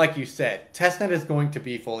like you said, testnet is going to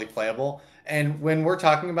be fully playable. And when we're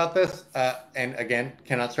talking about this, and again,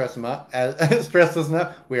 cannot stress this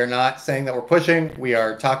enough, we are not saying that we're pushing. We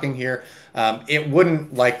are talking here. It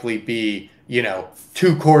wouldn't likely be,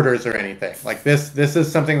 2 quarters or anything. Like this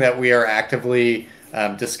is something that we are actively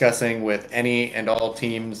discussing with any and all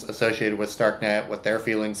teams associated with StarkNet, what their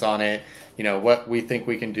feelings on it, what we think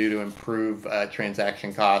we can do to improve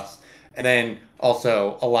transaction costs, and then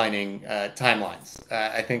also aligning timelines.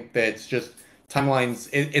 I think that it's just timelines.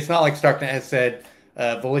 It's not like StarkNet has said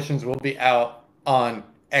volitions will be out on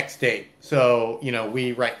X date. So,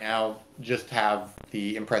 we right now just have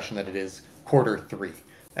the impression that it is Q3.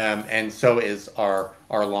 And so is our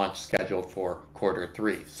launch scheduled for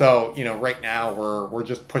Q3. So, right now we're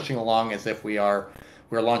just pushing along as if we're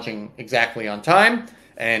launching exactly on time,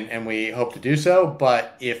 and we hope to do so.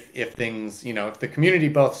 But if things, if the community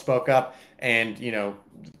both spoke up and,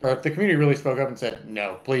 or if the community really spoke up and said,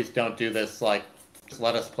 no, please don't do this, like, just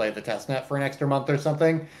let us play the testnet for an extra month or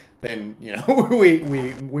something, then,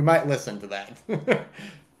 we might listen to that.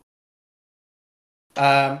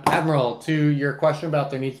 Admiral, to your question about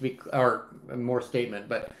there needs to be, or more statement,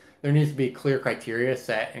 but there needs to be clear criteria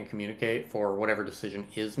set and communicate for whatever decision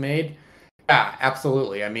is made. Yeah,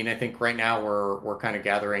 absolutely. I mean, I think right now we're kind of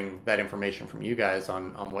gathering that information from you guys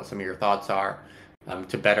on what some of your thoughts are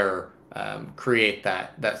to better create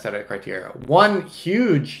that set of criteria. One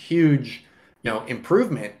huge,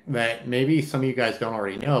 improvement that maybe some of you guys don't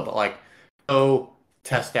already know, but like, go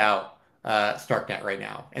test out StarkNet right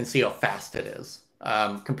now and see how fast it is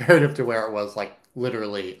comparative to where it was like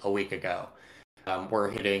literally a week ago. We're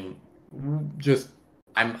hitting just,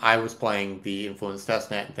 I was playing the influence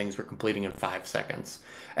testnet and things were completing in 5 seconds.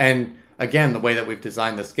 And again, the way that we've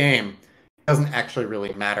designed this game, it doesn't actually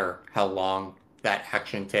really matter how long that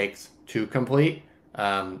action takes to complete,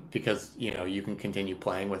 because you can continue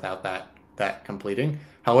playing without that completing.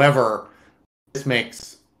 However, this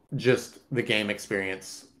makes just the game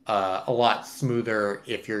experience a lot smoother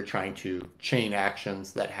if you're trying to chain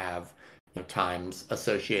actions that have times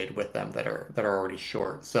associated with them that are already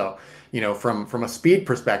short. So from a speed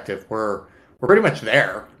perspective, we're pretty much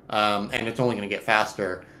there, and it's only going to get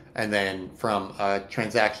faster. And then from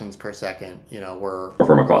transactions per second, we're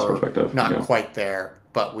from a cost perspective, not quite there,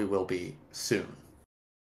 but we will be soon.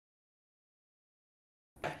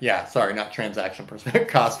 Yeah, sorry, not transaction perspective,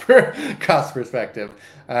 cost perspective.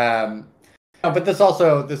 But this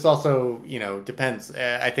also depends.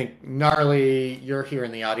 I think Gnarly, you're here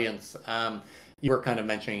in the audience. You were kind of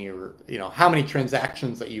mentioning how many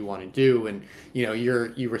transactions that you want to do, and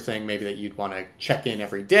you were saying maybe that you'd want to check in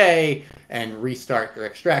every day and restart your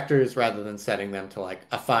extractors rather than setting them to like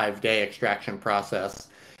a 5-day extraction process.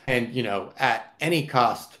 And at any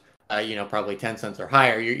cost, probably 10 cents or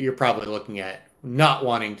higher, you're probably looking at not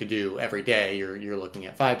wanting to do every day. You're looking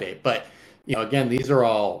at 5-day. But again, these are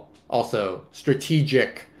all also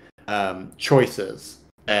strategic choices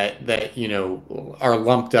that are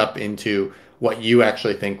lumped up into what you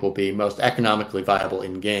actually think will be most economically viable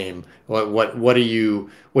in game. What are you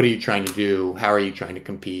trying to do? How are you trying to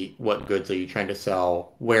compete? What goods are you trying to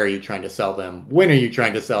sell? Where are you trying to sell them? When are you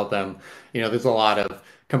trying to sell them? There's a lot of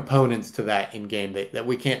components to that in game that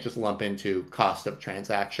we can't just lump into cost of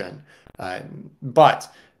transaction.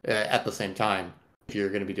 But at the same time, if you're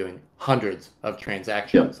going to be doing hundreds of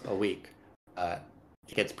transactions a week, it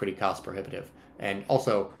gets pretty cost prohibitive. And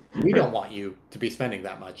also, we don't want you to be spending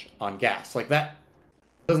that much on gas. Like that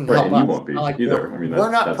doesn't help and us. you won't be either. I mean,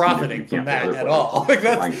 we're not profiting from that at all. Like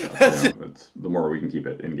it's the more we can keep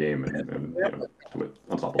it in game and with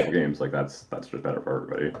unstoppable games, like that's just better for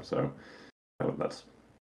everybody. So that's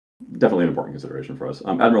definitely an important consideration for us.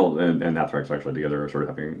 Admiral and Nathrax actually together are sort of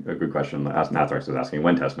having a good question. Nathrax is asking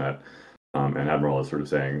when testnet, and Admiral is sort of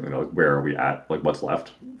saying, where are we at? Like what's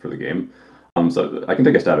left for the game? So I can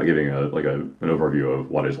take a stab at giving an overview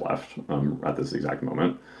of what is left at this exact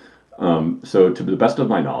moment. So to the best of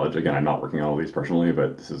my knowledge, again, I'm not working on all these personally,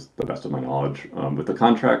 but this is the best of my knowledge. With the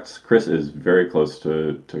contracts, Chris is very close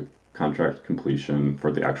to contract completion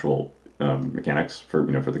for the actual mechanics for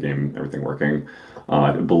the game, everything working.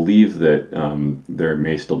 I believe that there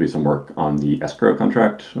may still be some work on the escrow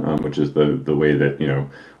contract, which is the way that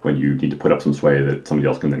when you need to put up some sway that somebody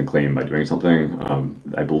else can then claim by doing something.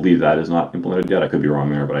 I believe that is not implemented yet. I could be wrong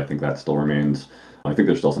there, but I think that still remains. I think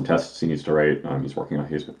there's still some tests he needs to write.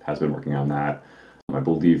 He has been working on that. I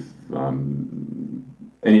believe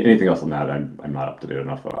anything else on that, I'm not up to date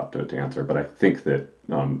enough about to answer. But I think that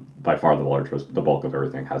by far the bulk of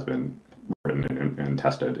everything has been written and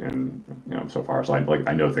tested in so far. So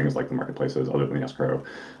I know things like the marketplaces other than the escrow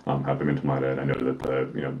have been implemented. I know that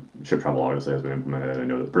the ship travel obviously has been implemented. I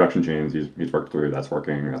know that the production chains he's worked through, that's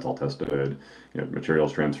working, that's all tested.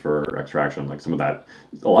 Materials transfer, extraction, like some of that.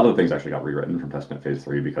 A lot of the things actually got rewritten from testnet phase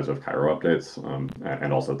 3 because of Cairo updates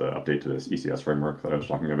and also the update to this ECS framework that I was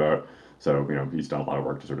talking about. So he's done a lot of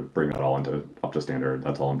work to sort of bring that all up to standard.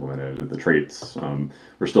 That's all implemented. The traits,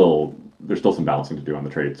 there's still some balancing to do on the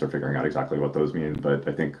traits or figuring out exactly what those mean. But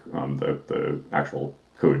I think the actual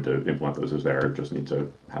code to implement those is there. Just need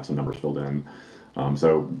to have some numbers filled in.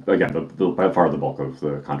 So again, by far the bulk of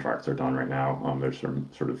the contracts are done right now. There's some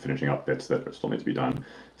sort of finishing up bits that still need to be done.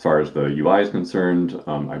 As far as the UI is concerned,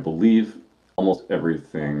 I believe almost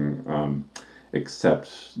everything. Except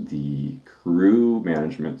the crew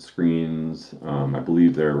management screens. I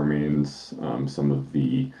believe there remains some of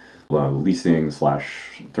the leasing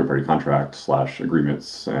 / third-party contract /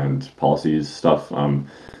 agreements and policies stuff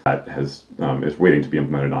that is waiting to be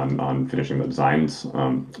implemented on finishing the designs,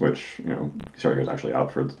 which Kickstarter is actually out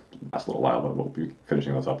for the last little while, but we'll be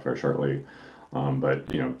finishing those up very shortly. But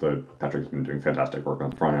Patrick's been doing fantastic work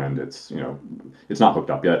on the front end. It's not hooked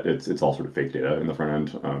up yet. It's all sort of fake data in the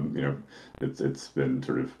front end. It's been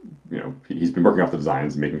sort of he's been working off the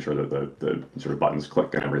designs and making sure that the sort of buttons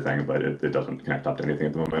click and everything, but it doesn't connect up to anything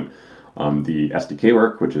at the moment. The SDK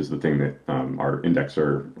work, which is the thing that our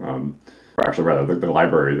indexer, or actually rather the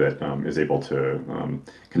library that is able to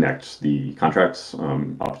connect the contracts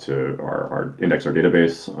up to our indexer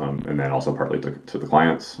database, and then also partly to the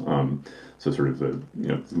clients. So sort of the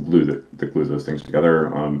glue that glues those things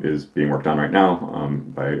together is being worked on right now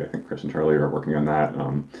by I think Chris and Charlie are working on that.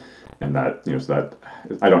 And that so that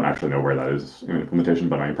I don't actually know where that is in implementation,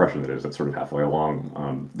 but my impression is it's sort of halfway along.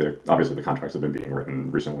 Obviously the contracts have been being written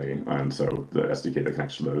recently, and so the SDK that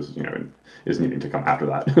connects to those is needing to come after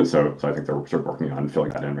that. so I think they're sort of working on filling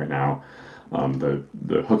that in right now.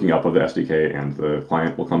 The hooking up of the SDK and the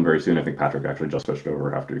client will come very soon. I think Patrick actually just switched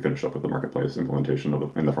over after he finished up with the marketplace implementation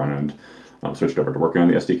in the front end. Switched over to working on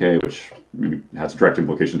the SDK, which has direct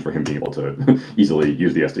implications for him being able to easily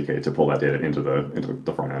use the SDK to pull that data into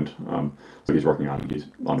the front end. So he's on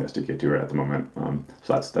the SDK too at the moment.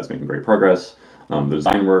 So that's making great progress. The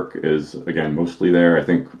design work is again mostly there. I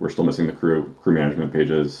think we're still missing the crew management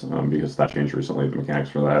pages because that changed recently. The mechanics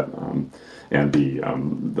for that and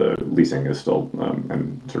the leasing is still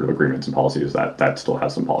and sort of agreements and policies that still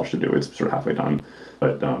has some polish to do. It's sort of halfway done.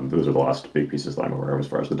 But those are the last big pieces that I'm aware of as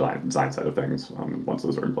far as the design side of things. Once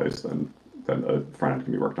those are in place, then the front end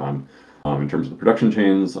can be worked on. In terms of the production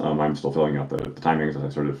chains, I'm still filling out the timings as I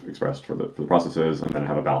sort of expressed for the processes, and then I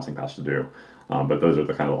have a balancing pass to do. But those are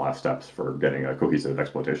the kind of the last steps for getting a cohesive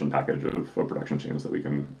exploitation package of production chains that we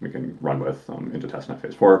can run with into testnet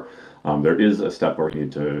phase 4. There is a step where we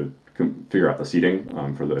need to figure out the seating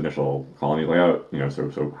for the initial colony layout.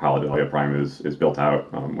 So how Adalia Prime is built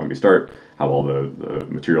out when we start, how all the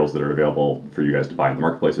materials that are available for you guys to buy in the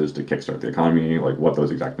marketplaces to kickstart the economy, like what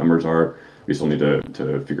those exact numbers are. We still need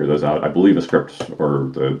to figure those out. I believe a script or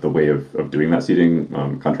the way of doing that seating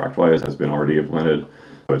contract-wise has been already implemented.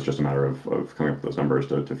 So it's just a matter of coming up with those numbers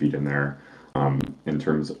to feed in there. In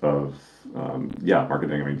terms of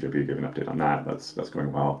marketing, I mean, JP gave an update on that. That's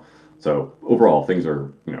going well. So overall, things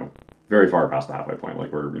are very far past the halfway point.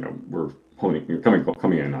 Like we're coming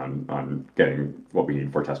in on getting what we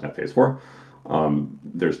need for testnet phase 4.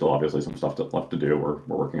 There's still obviously some stuff left to do. We're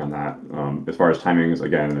working on that. As far as timings,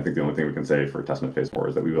 again, I think the only thing we can say for testnet phase 4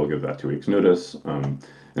 is that we will give that 2 weeks notice. And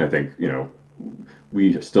I think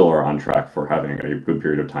we still are on track for having a good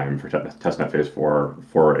period of time for testnet phase 4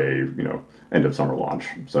 for a end of summer launch.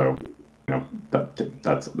 So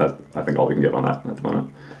that's I think all we can give on that at the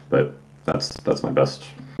moment. But that's my best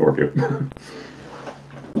overview.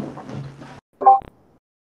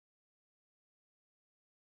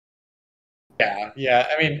 Yeah.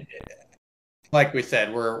 I mean, like we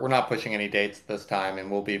said, we're not pushing any dates this time, and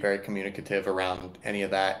we'll be very communicative around any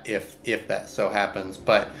of that if that so happens.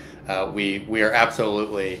 But we are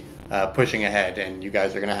absolutely pushing ahead, and you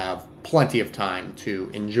guys are going to have plenty of time to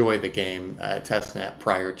enjoy the game testnet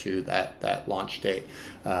prior to that launch date,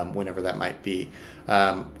 whenever that might be.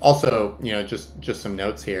 Also, just some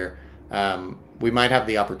notes here. We might have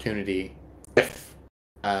the opportunity, if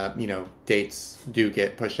dates do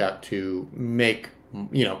get pushed out, to make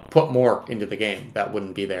put more into the game that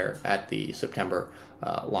wouldn't be there at the September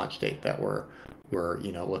launch date that we're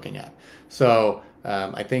looking at. So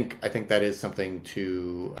I think that is something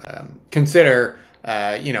to consider.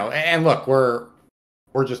 And look, we're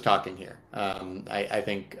just talking here. I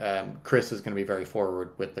think Chris is going to be very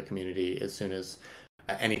forward with the community as soon as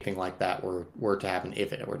anything like that were to happen,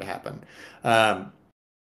 if it were to happen.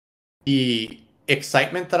 The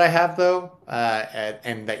excitement that I have, though,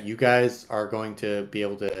 and that you guys are going to be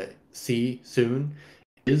able to see soon,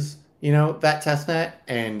 is that testnet.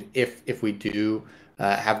 And if we do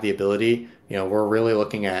have the ability, we're really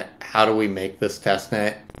looking at how do we make this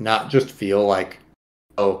testnet not just feel like,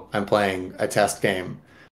 oh, I'm playing a test game,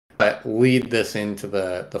 but lead this into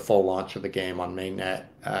the full launch of the game on mainnet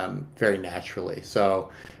very naturally. So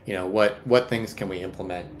what things can we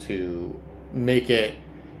implement to make it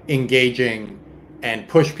engaging and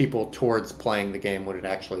push people towards playing the game when it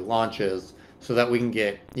actually launches, so that we can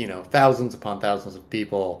get thousands upon thousands of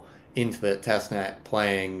people into the testnet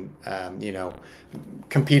playing,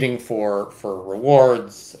 competing for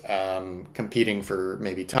rewards, competing for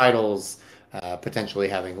maybe titles, potentially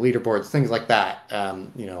having leaderboards, things like that.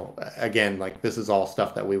 Again, like, this is all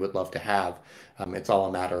stuff that we would love to have. It's all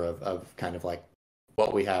a matter of kind of like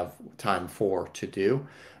what we have time for to do.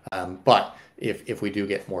 But if we do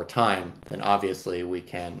get more time, then obviously we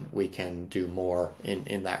can do more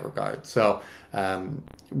in that regard. So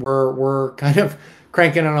we're kind of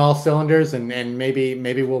cranking on all cylinders, and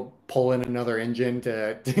maybe we'll pull in another engine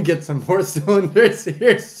to get some more cylinders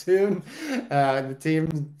here soon.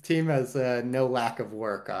 The team has no lack of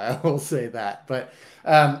work, I will say that. But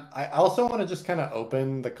I also want to just kind of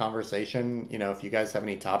open the conversation. If you guys have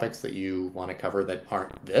any topics that you want to cover that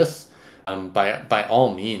aren't this, by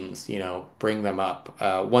all means, bring them up.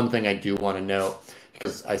 One thing I do want to note,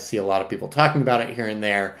 because I see a lot of people talking about it here and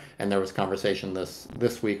there, and there was conversation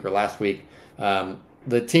this week or last week.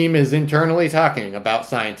 The team is internally talking about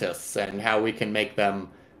scientists and how we can make them,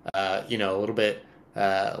 a little bit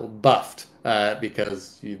buffed,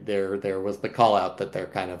 because there was the call out that they're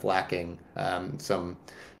kind of lacking some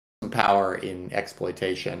power in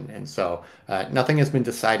exploitation. And so nothing has been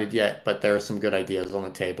decided yet, but there are some good ideas on the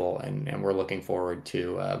table, and we're looking forward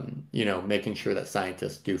to making sure that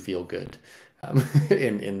scientists do feel good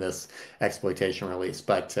in this exploitation release.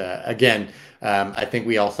 But again, I think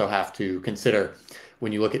we also have to consider,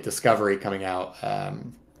 when you look at Discovery coming out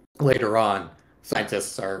later on,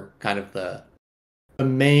 scientists are kind of the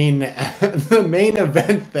main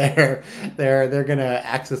event there. They're going to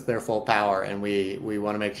access their full power, and we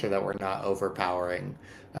want to make sure that we're not overpowering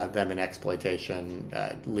them in exploitation,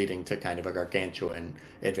 leading to kind of a gargantuan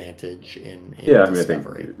advantage in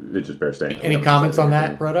Discovery. I think it just bears saying. Any comments on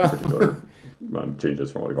that, Proto?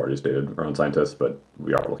 Changes from what we've already stated around scientists, but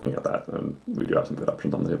we are looking at that, and we do have some good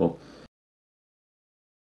options on the table.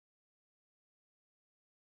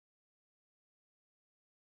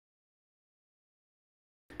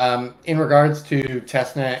 In regards to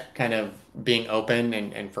testnet kind of being open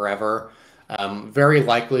and forever, very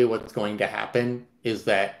likely what's going to happen is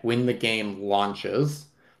that when the game launches,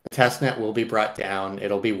 the testnet will be brought down,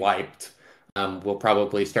 it'll be wiped. We'll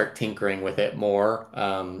probably start tinkering with it more,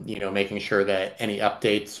 making sure that any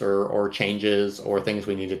updates or changes or things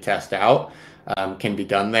we need to test out can be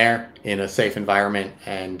done there in a safe environment,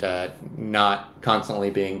 and not constantly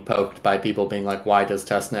being poked by people being like, why does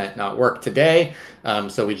testnet not work today?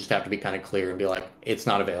 So we just have to be kind of clear and be like, it's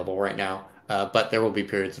not available right now. but there will be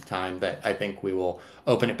periods of time that I think we will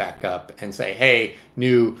open it back up and say, hey,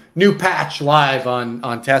 new patch live on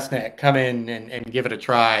testnet, come in and give it a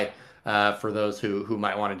try. For those who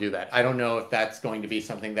might want to do that. I don't know if that's going to be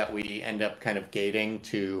something that we end up kind of gating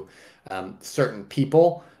to certain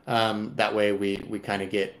people. That way we kind of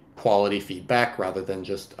get quality feedback rather than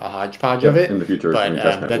just a hodgepodge of it. In the future, but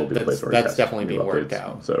testnet will be the place where that's definitely being worked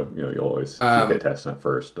out. So you'll always hit testnet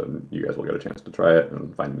first, and you guys will get a chance to try it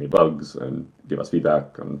and find any bugs and give us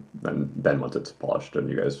feedback. And then once it's polished and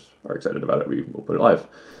you guys are excited about it, we will put it live.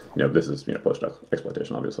 This is post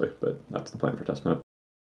exploitation, obviously, but that's the plan for testnet.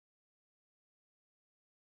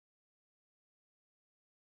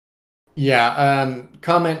 Yeah,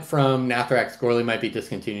 comment from Nathrax, Gorley might be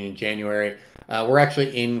discontinued in January. We're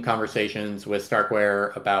actually in conversations with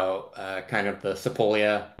Starkware about kind of the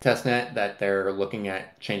Sepolia testnet that they're looking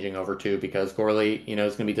at changing over to because Gorley,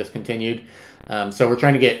 is going to be discontinued. So we're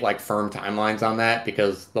trying to get like firm timelines on that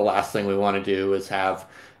because the last thing we want to do is have,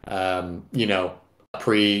 a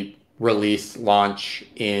pre-release launch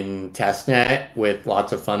in testnet with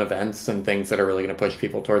lots of fun events and things that are really going to push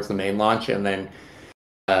people towards the main launch, and then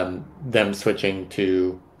them switching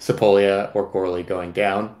to Sepolia or Gorley going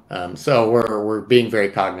down. So we're being very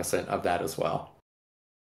cognizant of that as well.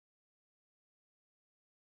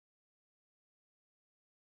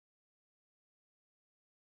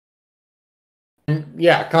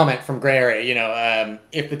 Yeah, comment from Gray Area.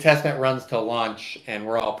 If the testnet runs to launch and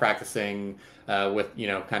we're all practicing with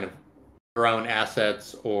kind of your own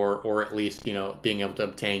assets or at least being able to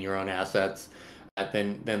obtain your own assets,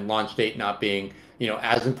 then launch date not being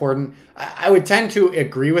as important. I would tend to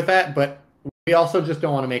agree with that, but we also just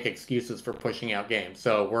don't want to make excuses for pushing out games.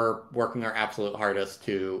 So we're working our absolute hardest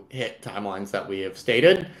to hit timelines that we have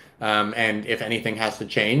stated. And if anything has to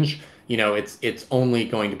change, it's only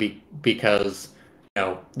going to be because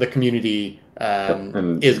the community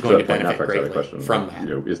is going to benefit greatly from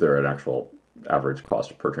that. Is there an actual average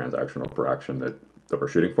cost per transaction or per action that we're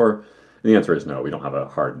shooting for? And the answer is no. We don't have a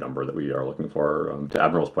hard number that we are looking for. To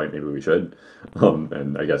Admiral's point, maybe we should.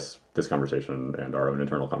 And I guess this conversation and our own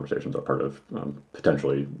internal conversations are part of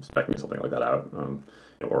potentially specking something like that out,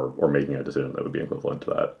 or making a decision that would be equivalent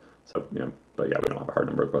to that. So, but yeah, we don't have a hard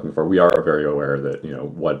number we're looking for. We are very aware that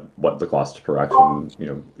what the cost per action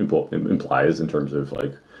implies in terms of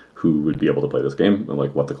like who would be able to play this game and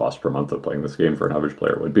like what the cost per month of playing this game for an average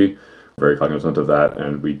player would be. Very cognizant of that,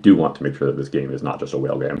 and we do want to make sure that this game is not just a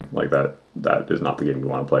whale game. Like that is not the game we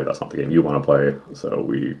want to play. That's not the game you want to play. So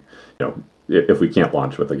we, if we can't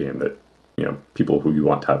launch with a game that people who you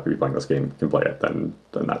want to have be playing this game can play it, then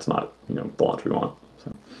that's not the launch we want.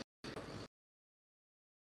 So.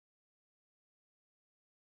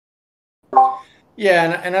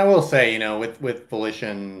 Yeah, and I will say, with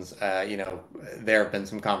Volitions, there have been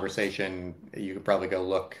some conversation. You could probably go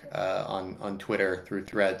look on Twitter through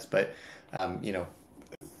threads, but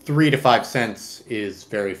 3 to 5 cents is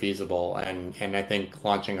very feasible, and I think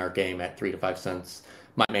launching our game at 3 to 5 cents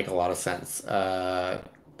might make a lot of sense.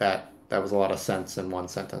 That was a lot of sense in one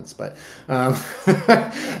sentence, but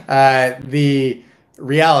the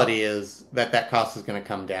reality is that cost is going to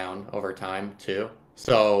come down over time too.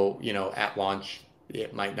 So, at launch,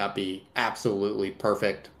 it might not be absolutely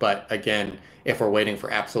perfect. But again, if we're waiting for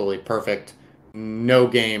absolutely perfect, no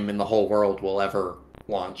game in the whole world will ever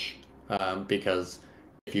launch. Because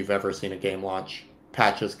if you've ever seen a game launch,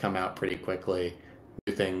 patches come out pretty quickly,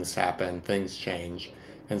 new things happen, things change.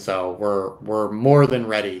 And so we're more than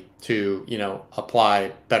ready to,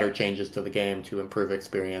 apply better changes to the game to improve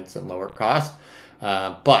experience and lower cost.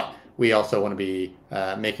 But we also want to be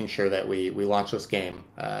making sure that we launch this game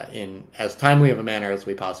in as timely of a manner as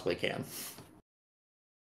we possibly can.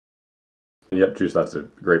 Yep, Juice, that's a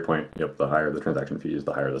great point. Yep, the higher the transaction fees,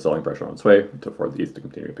 the higher the selling pressure on Sway for the ETH to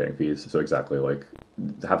continue paying fees. So exactly, like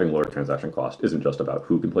having lower transaction cost isn't just about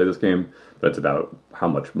who can play this game, but it's about how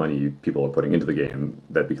much money people are putting into the game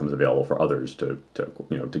that becomes available for others to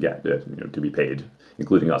get to be paid,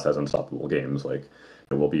 including us as Unstoppable Games. Like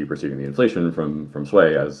we'll be receiving the inflation from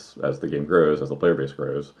Sway as the game grows, as the player base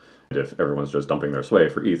grows. And if everyone's just dumping their Sway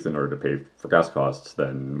for ETH in order to pay for gas costs,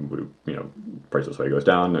 then price of Sway goes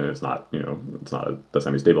down, and it's not the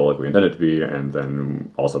semi-stable like we intend it to be. And then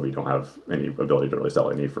also we don't have any ability to really sell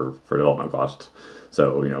any for development costs.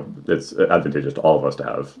 So it's advantageous to all of us to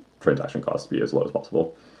have transaction costs be as low as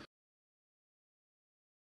possible.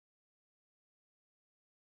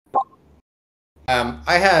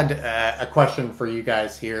 I had a question for you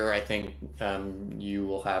guys here. I think you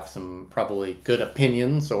will have some probably good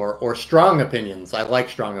opinions or strong opinions. I like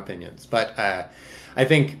strong opinions, but I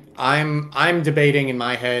think I'm debating in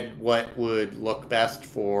my head what would look best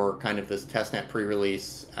for kind of this testnet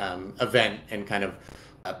pre-release event and kind of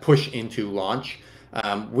push into launch.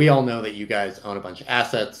 We all know that you guys own a bunch of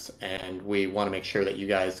assets, and we want to make sure that you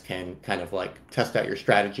guys can kind of like test out your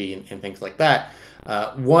strategy and things like that.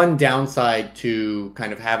 One downside to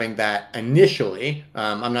kind of having that initially,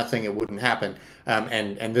 I'm not saying it wouldn't happen,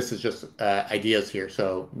 and this is just ideas here,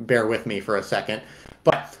 so bear with me for a second.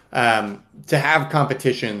 But to have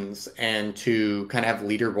competitions and to kind of have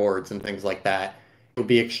leaderboards and things like that, it would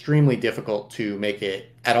be extremely difficult to make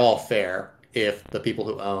it at all fair if the people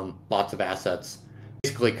who own lots of assets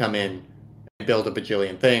basically come in and build a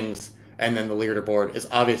bajillion things, and then the leaderboard is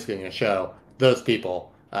obviously going to show those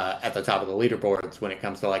people at the top of the leaderboards when it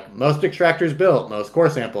comes to like most extractors built, most core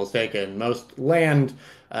samples taken, most land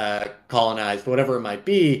colonized, whatever it might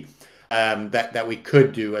be, that we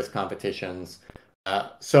could do as competitions.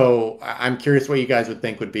 So I'm curious what you guys would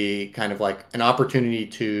think would be kind of like an opportunity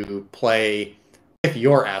to play with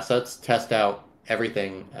your assets, test out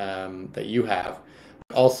everything that you have.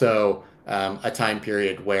 Also, a time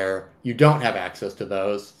period where you don't have access to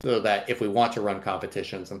those, so that if we want to run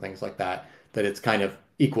competitions and things like that, that it's kind of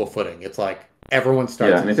equal footing. It's like everyone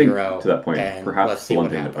starts and at I think zero, to that point, and let's perhaps see the one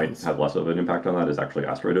what thing that might happens. have less of an impact on that is actually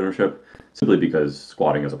asteroid ownership, simply because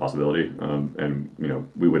squatting is a possibility, and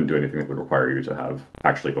we wouldn't do anything that would require you to have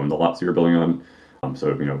actually own the lots you're building on.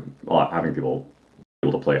 So having people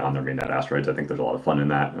able to play on their mainnet asteroids, I think there's a lot of fun in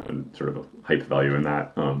that and sort of a hype value in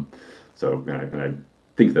that. And I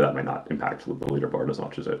think that might not impact the leaderboard as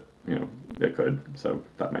much as it could. So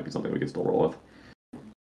that might be something we could still roll with.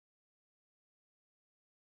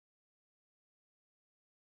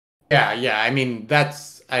 Yeah. I mean,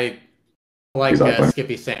 I like Exactly.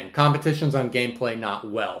 Skippy saying, competitions on gameplay, not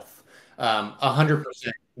wealth. 100%,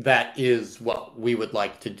 that is what we would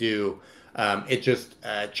like to do. It just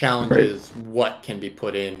Right. challenges what can be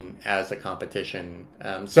put in as a competition.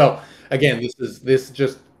 So again, this is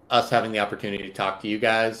just us having the opportunity to talk to you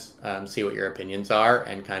guys, see what your opinions are,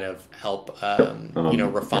 and kind of help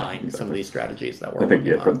refine some of these strategies that we're I think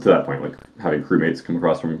working on. to that point, like having crewmates come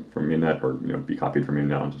across from mainnet or be copied from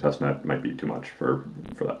mainnet onto testnet might be too much for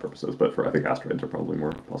that purposes. But I think asteroids are probably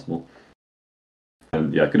more possible.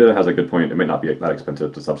 And yeah, Kuda has a good point. It might not be that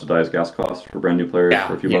expensive to subsidize gas costs for brand new players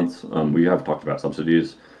for a few months. We have talked about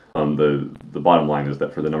subsidies. The bottom line is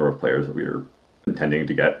that for the number of players that we are intending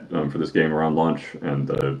to get for this game around launch, and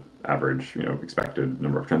the average expected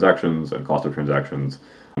number of transactions and cost of transactions,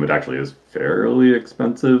 it actually is fairly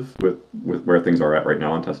expensive with where things are at right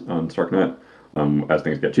now on StarkNet. As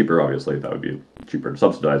things get cheaper, obviously that would be cheaper to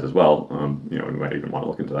subsidize as well. We might even want to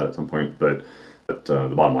look into that at some point. But the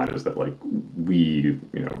bottom line is that like we,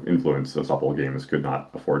 influence unstoppable games could not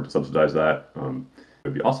afford to subsidize that. It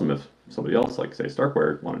would be awesome if somebody else, like say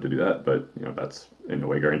Starkware, wanted to do that, but that's in no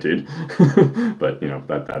way guaranteed. But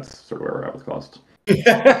that's sort of where we're at with cost.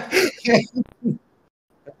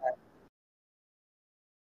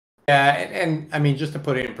 Yeah, and I mean, just to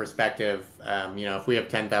put it in perspective, if we have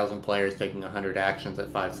 10,000 players taking 100 actions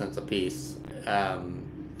at 5 cents a piece,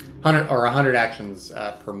 100 actions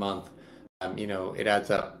per month, it adds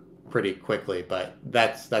up pretty quickly. But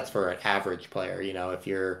that's for an average player. If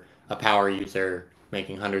you're a power user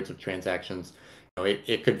making hundreds of transactions,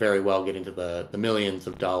 it could very well get into the millions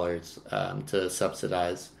of dollars to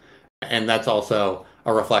subsidize, and that's also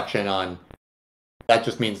a reflection on. That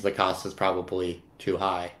just means the cost is probably too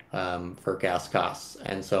high for gas costs,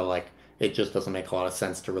 and so like it just doesn't make a lot of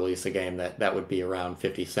sense to release a game that would be around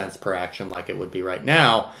 50 cents per action like it would be right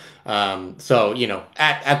now. So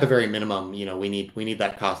at the very minimum, we need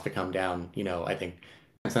that cost to come down. I think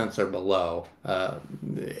 10 cents or below,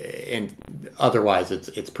 and otherwise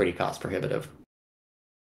it's pretty cost prohibitive.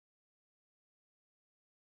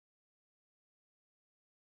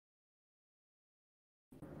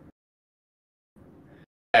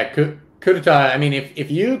 Yeah, Kudata, I mean, if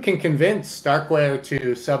you can convince Starkware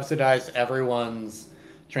to subsidize everyone's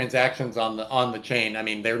transactions on the chain, I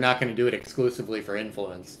mean, they're not going to do it exclusively for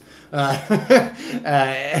influence. For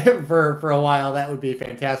a while, that would be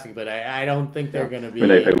fantastic, but I don't think they're going to be. I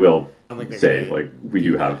mean, I will say, like, we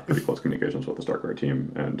do have pretty close communications with the Starkware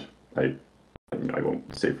team, and I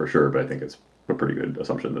won't say for sure, but I think it's a pretty good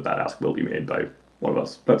assumption that ask will be made by one of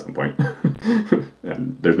us at some point.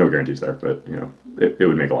 And there's no guarantees there, but it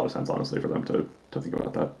would make a lot of sense, honestly, for them to think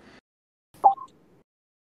about that.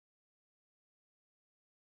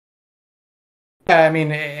 Yeah, I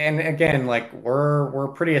mean, and again, like we're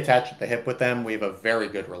pretty attached at the hip with them. We have a very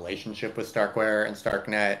good relationship with Starkware and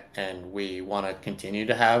Starknet, and we want to continue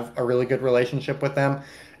to have a really good relationship with them.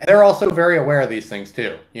 And they're also very aware of these things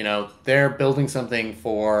too. You know, they're building something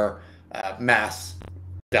for mass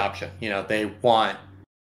adoption. You know, they want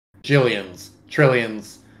jillions,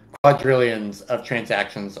 trillions, quadrillions of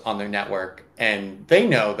transactions on their network, and they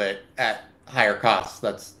know that at higher costs,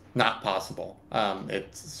 that's not possible.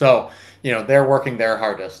 It's so you know they're working their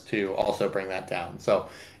hardest to also bring that down. So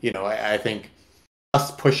you know I think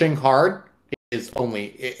us pushing hard is only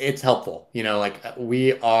it's helpful. You know, like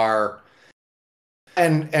we are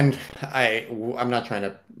and I'm not trying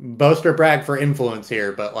to boast or brag for influence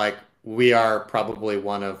here, but like we are probably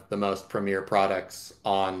one of the most premier products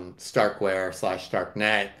on Starkware slash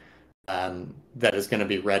Starknet that is going to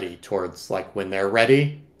be ready towards like when they're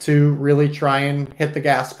ready to really try and hit the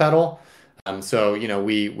gas pedal. So you know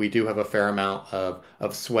we do have a fair amount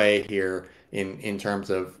of sway here in terms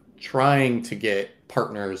of trying to get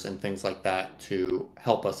partners and things like that to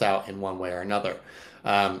help us out in one way or another.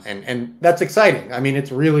 And that's exciting. I mean,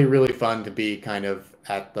 it's really, really fun to be kind of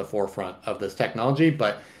at the forefront of this technology.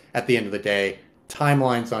 But at the end of the day,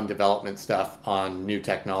 timelines on development stuff on new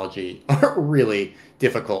technology are really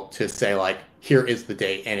difficult to say, like, here is the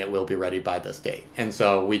date and it will be ready by this date. And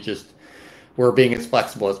so we're being as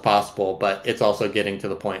flexible as possible, but it's also getting to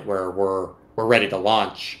the point where we're ready to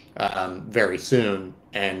launch very soon,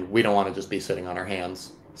 and we don't want to just be sitting on our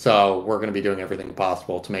hands. So we're going to be doing everything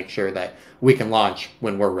possible to make sure that we can launch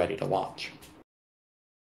when we're ready to launch.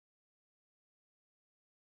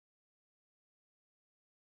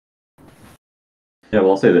 Yeah,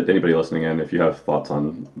 well, I'll say that anybody listening in, if you have thoughts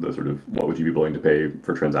on the sort of what would you be willing to pay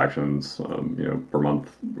for transactions, you know, per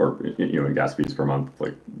month, or you know, in gas fees per month,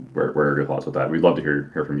 like where are your thoughts with that? We'd love to hear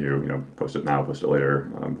from you. You know, post it now, post it later.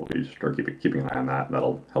 We'll be sure keeping an eye on that.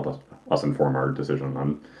 That'll help us inform our decision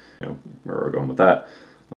on you know where we're going with that.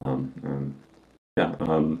 And yeah,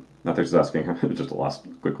 Nathan's asking just a last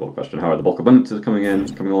quick little question: how are the bulk abundances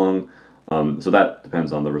coming along? So that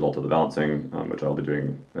depends on the result of the balancing, which I'll be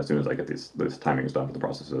doing as soon as I get these timings done for the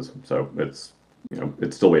processes. So it's you know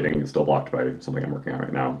it's still waiting, it's still blocked by something I'm working on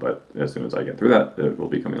right now. But as soon as I get through that, it will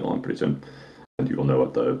be coming along pretty soon, and you will know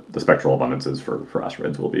what the spectral abundances for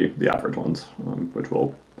asteroids will be, the average ones, which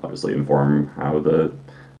will obviously inform how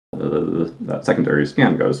that secondary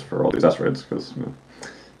scan goes for all these asteroids. Because you know,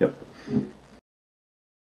 yep.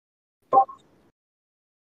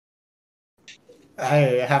 I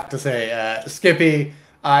have to say, Skippy,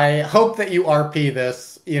 I hope that you RP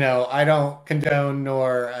this. You know, I don't condone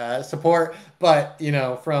nor support, but you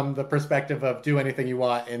know, from the perspective of do anything you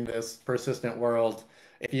want in this persistent world,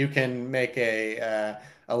 if you can make a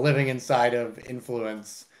living inside of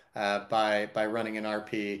influence by running an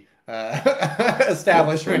RP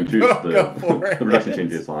establishment, go for the production it.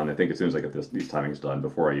 changes on. I think as soon as I get these timings done,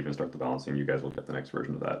 before I even start the balancing, you guys will get the next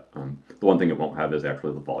version of that. The one thing it won't have is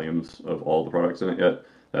actually the volumes of all the products in it yet.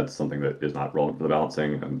 That's something that is not relevant for the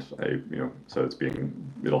balancing, and you know, so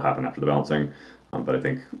it'll happen after the balancing. But I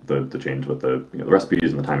think the change with the the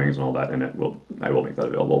recipes and the timings and all that in it I will make that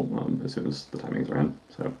available as soon as the timings are in.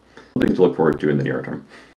 So things to look forward to in the near term.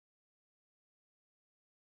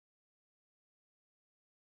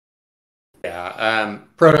 Yeah,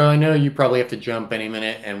 Proto, I know you probably have to jump any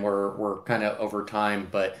minute, and we're kind of over time,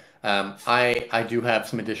 but I do have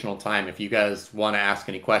some additional time. If you guys want to ask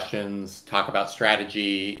any questions, talk about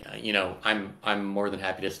strategy, you know, I'm more than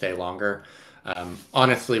happy to stay longer.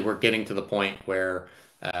 Honestly, we're getting to the point where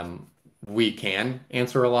we can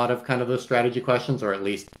answer a lot of kind of those strategy questions, or at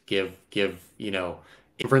least give you know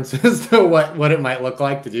inferences to what it might look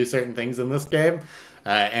like to do certain things in this game.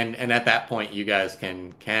 And at that point, you guys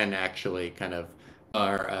can actually kind of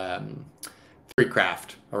are free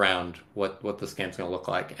craft around what the scan's going to look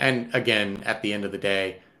like. And again, at the end of the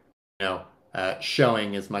day, you know,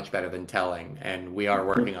 showing is much better than telling, and we are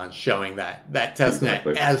working on showing that test net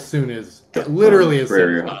Exactly. as soon as Yep. literally as soon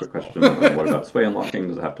Ray as has a quick possible. question. What about sway unlocking?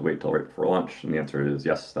 Does it have to wait till right before launch? And the answer is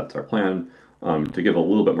yes, that's our plan. To give a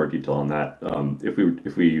little bit more detail on that,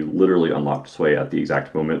 if we literally unlocked sway at the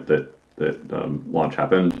exact moment that launch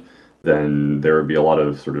happened, then there would be a lot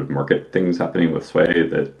of sort of market things happening with sway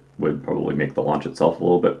that would probably make the launch itself a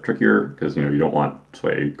little bit trickier because you don't want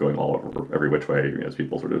sway going all over every which way as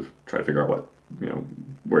people sort of try to figure out what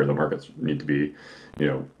where the markets need to be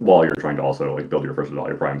while you're trying to also like build your first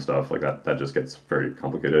value prime stuff like that just gets very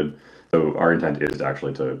complicated. So our intent is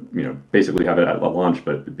actually to basically have it at launch,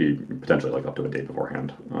 but be potentially like up to a day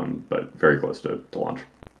beforehand, but very close to launch.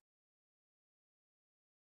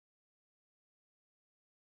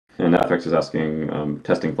 And FX is asking,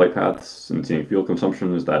 testing flight paths and seeing fuel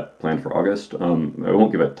consumption, is that planned for August? I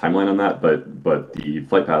won't give a timeline on that, but the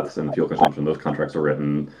flight paths and the fuel consumption, those contracts are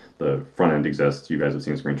written. The front end exists. You guys have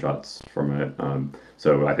seen screenshots from it.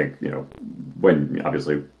 So I think, when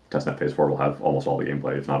obviously testnet phase 4 will have almost all the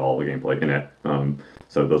gameplay, if not all the gameplay in it.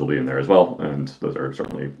 So those will be in there as well, and those are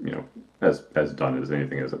certainly, as done as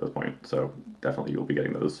anything is at this point. So definitely you'll be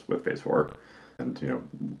getting those with phase 4. And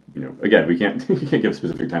again, we can't you can't give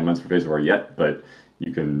specific timelines for phase 4 yet, but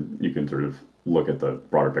you can sort of look at the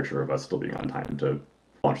broader picture of us still being on time to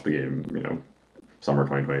launch the game, summer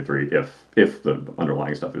 2023, if the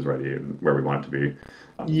underlying stuff is ready and where we want it to be.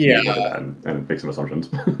 Yeah. Look at that and make some assumptions.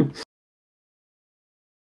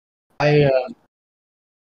 I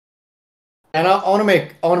want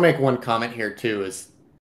to make one comment here too, is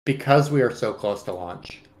because we are so close to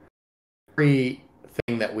launch, every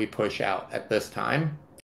thing that we push out at this time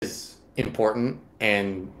is important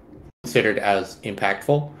and considered as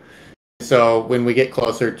impactful. So when we get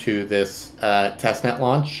closer to this testnet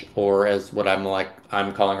launch, or as what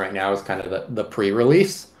I'm calling right now is kind of the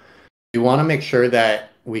pre-release, we want to make sure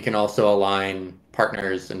that we can also align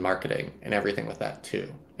partners and marketing and everything with that too.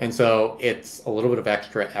 And so it's a little bit of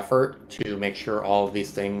extra effort to make sure all of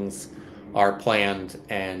these things are planned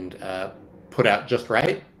and put out just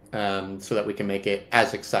right, so that we can make it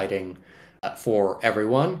as exciting for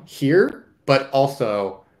everyone here, but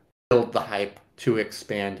also build the hype to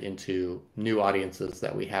expand into new audiences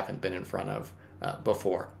that we haven't been in front of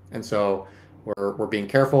before. And so we're being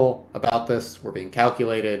careful about this. We're being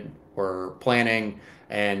calculated. We're planning,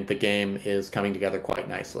 and the game is coming together quite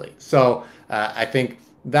nicely. So I think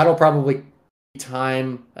that'll probably be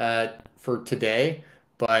time for today.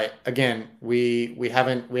 But again, we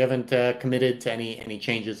haven't committed to any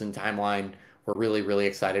changes in timeline. We're really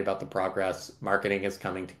excited about the progress. Marketing is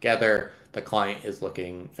coming together. The client is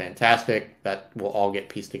looking fantastic. That will all get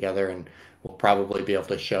pieced together, and we'll probably be able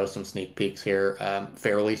to show some sneak peeks here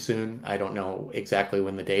fairly soon. I don't know exactly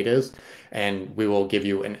when the date is, and we will give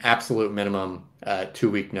you an absolute minimum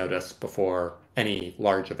 2-week notice before any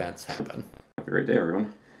large events happen. Have a great day,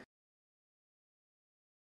 everyone.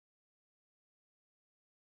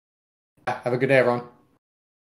 Have a good day, everyone.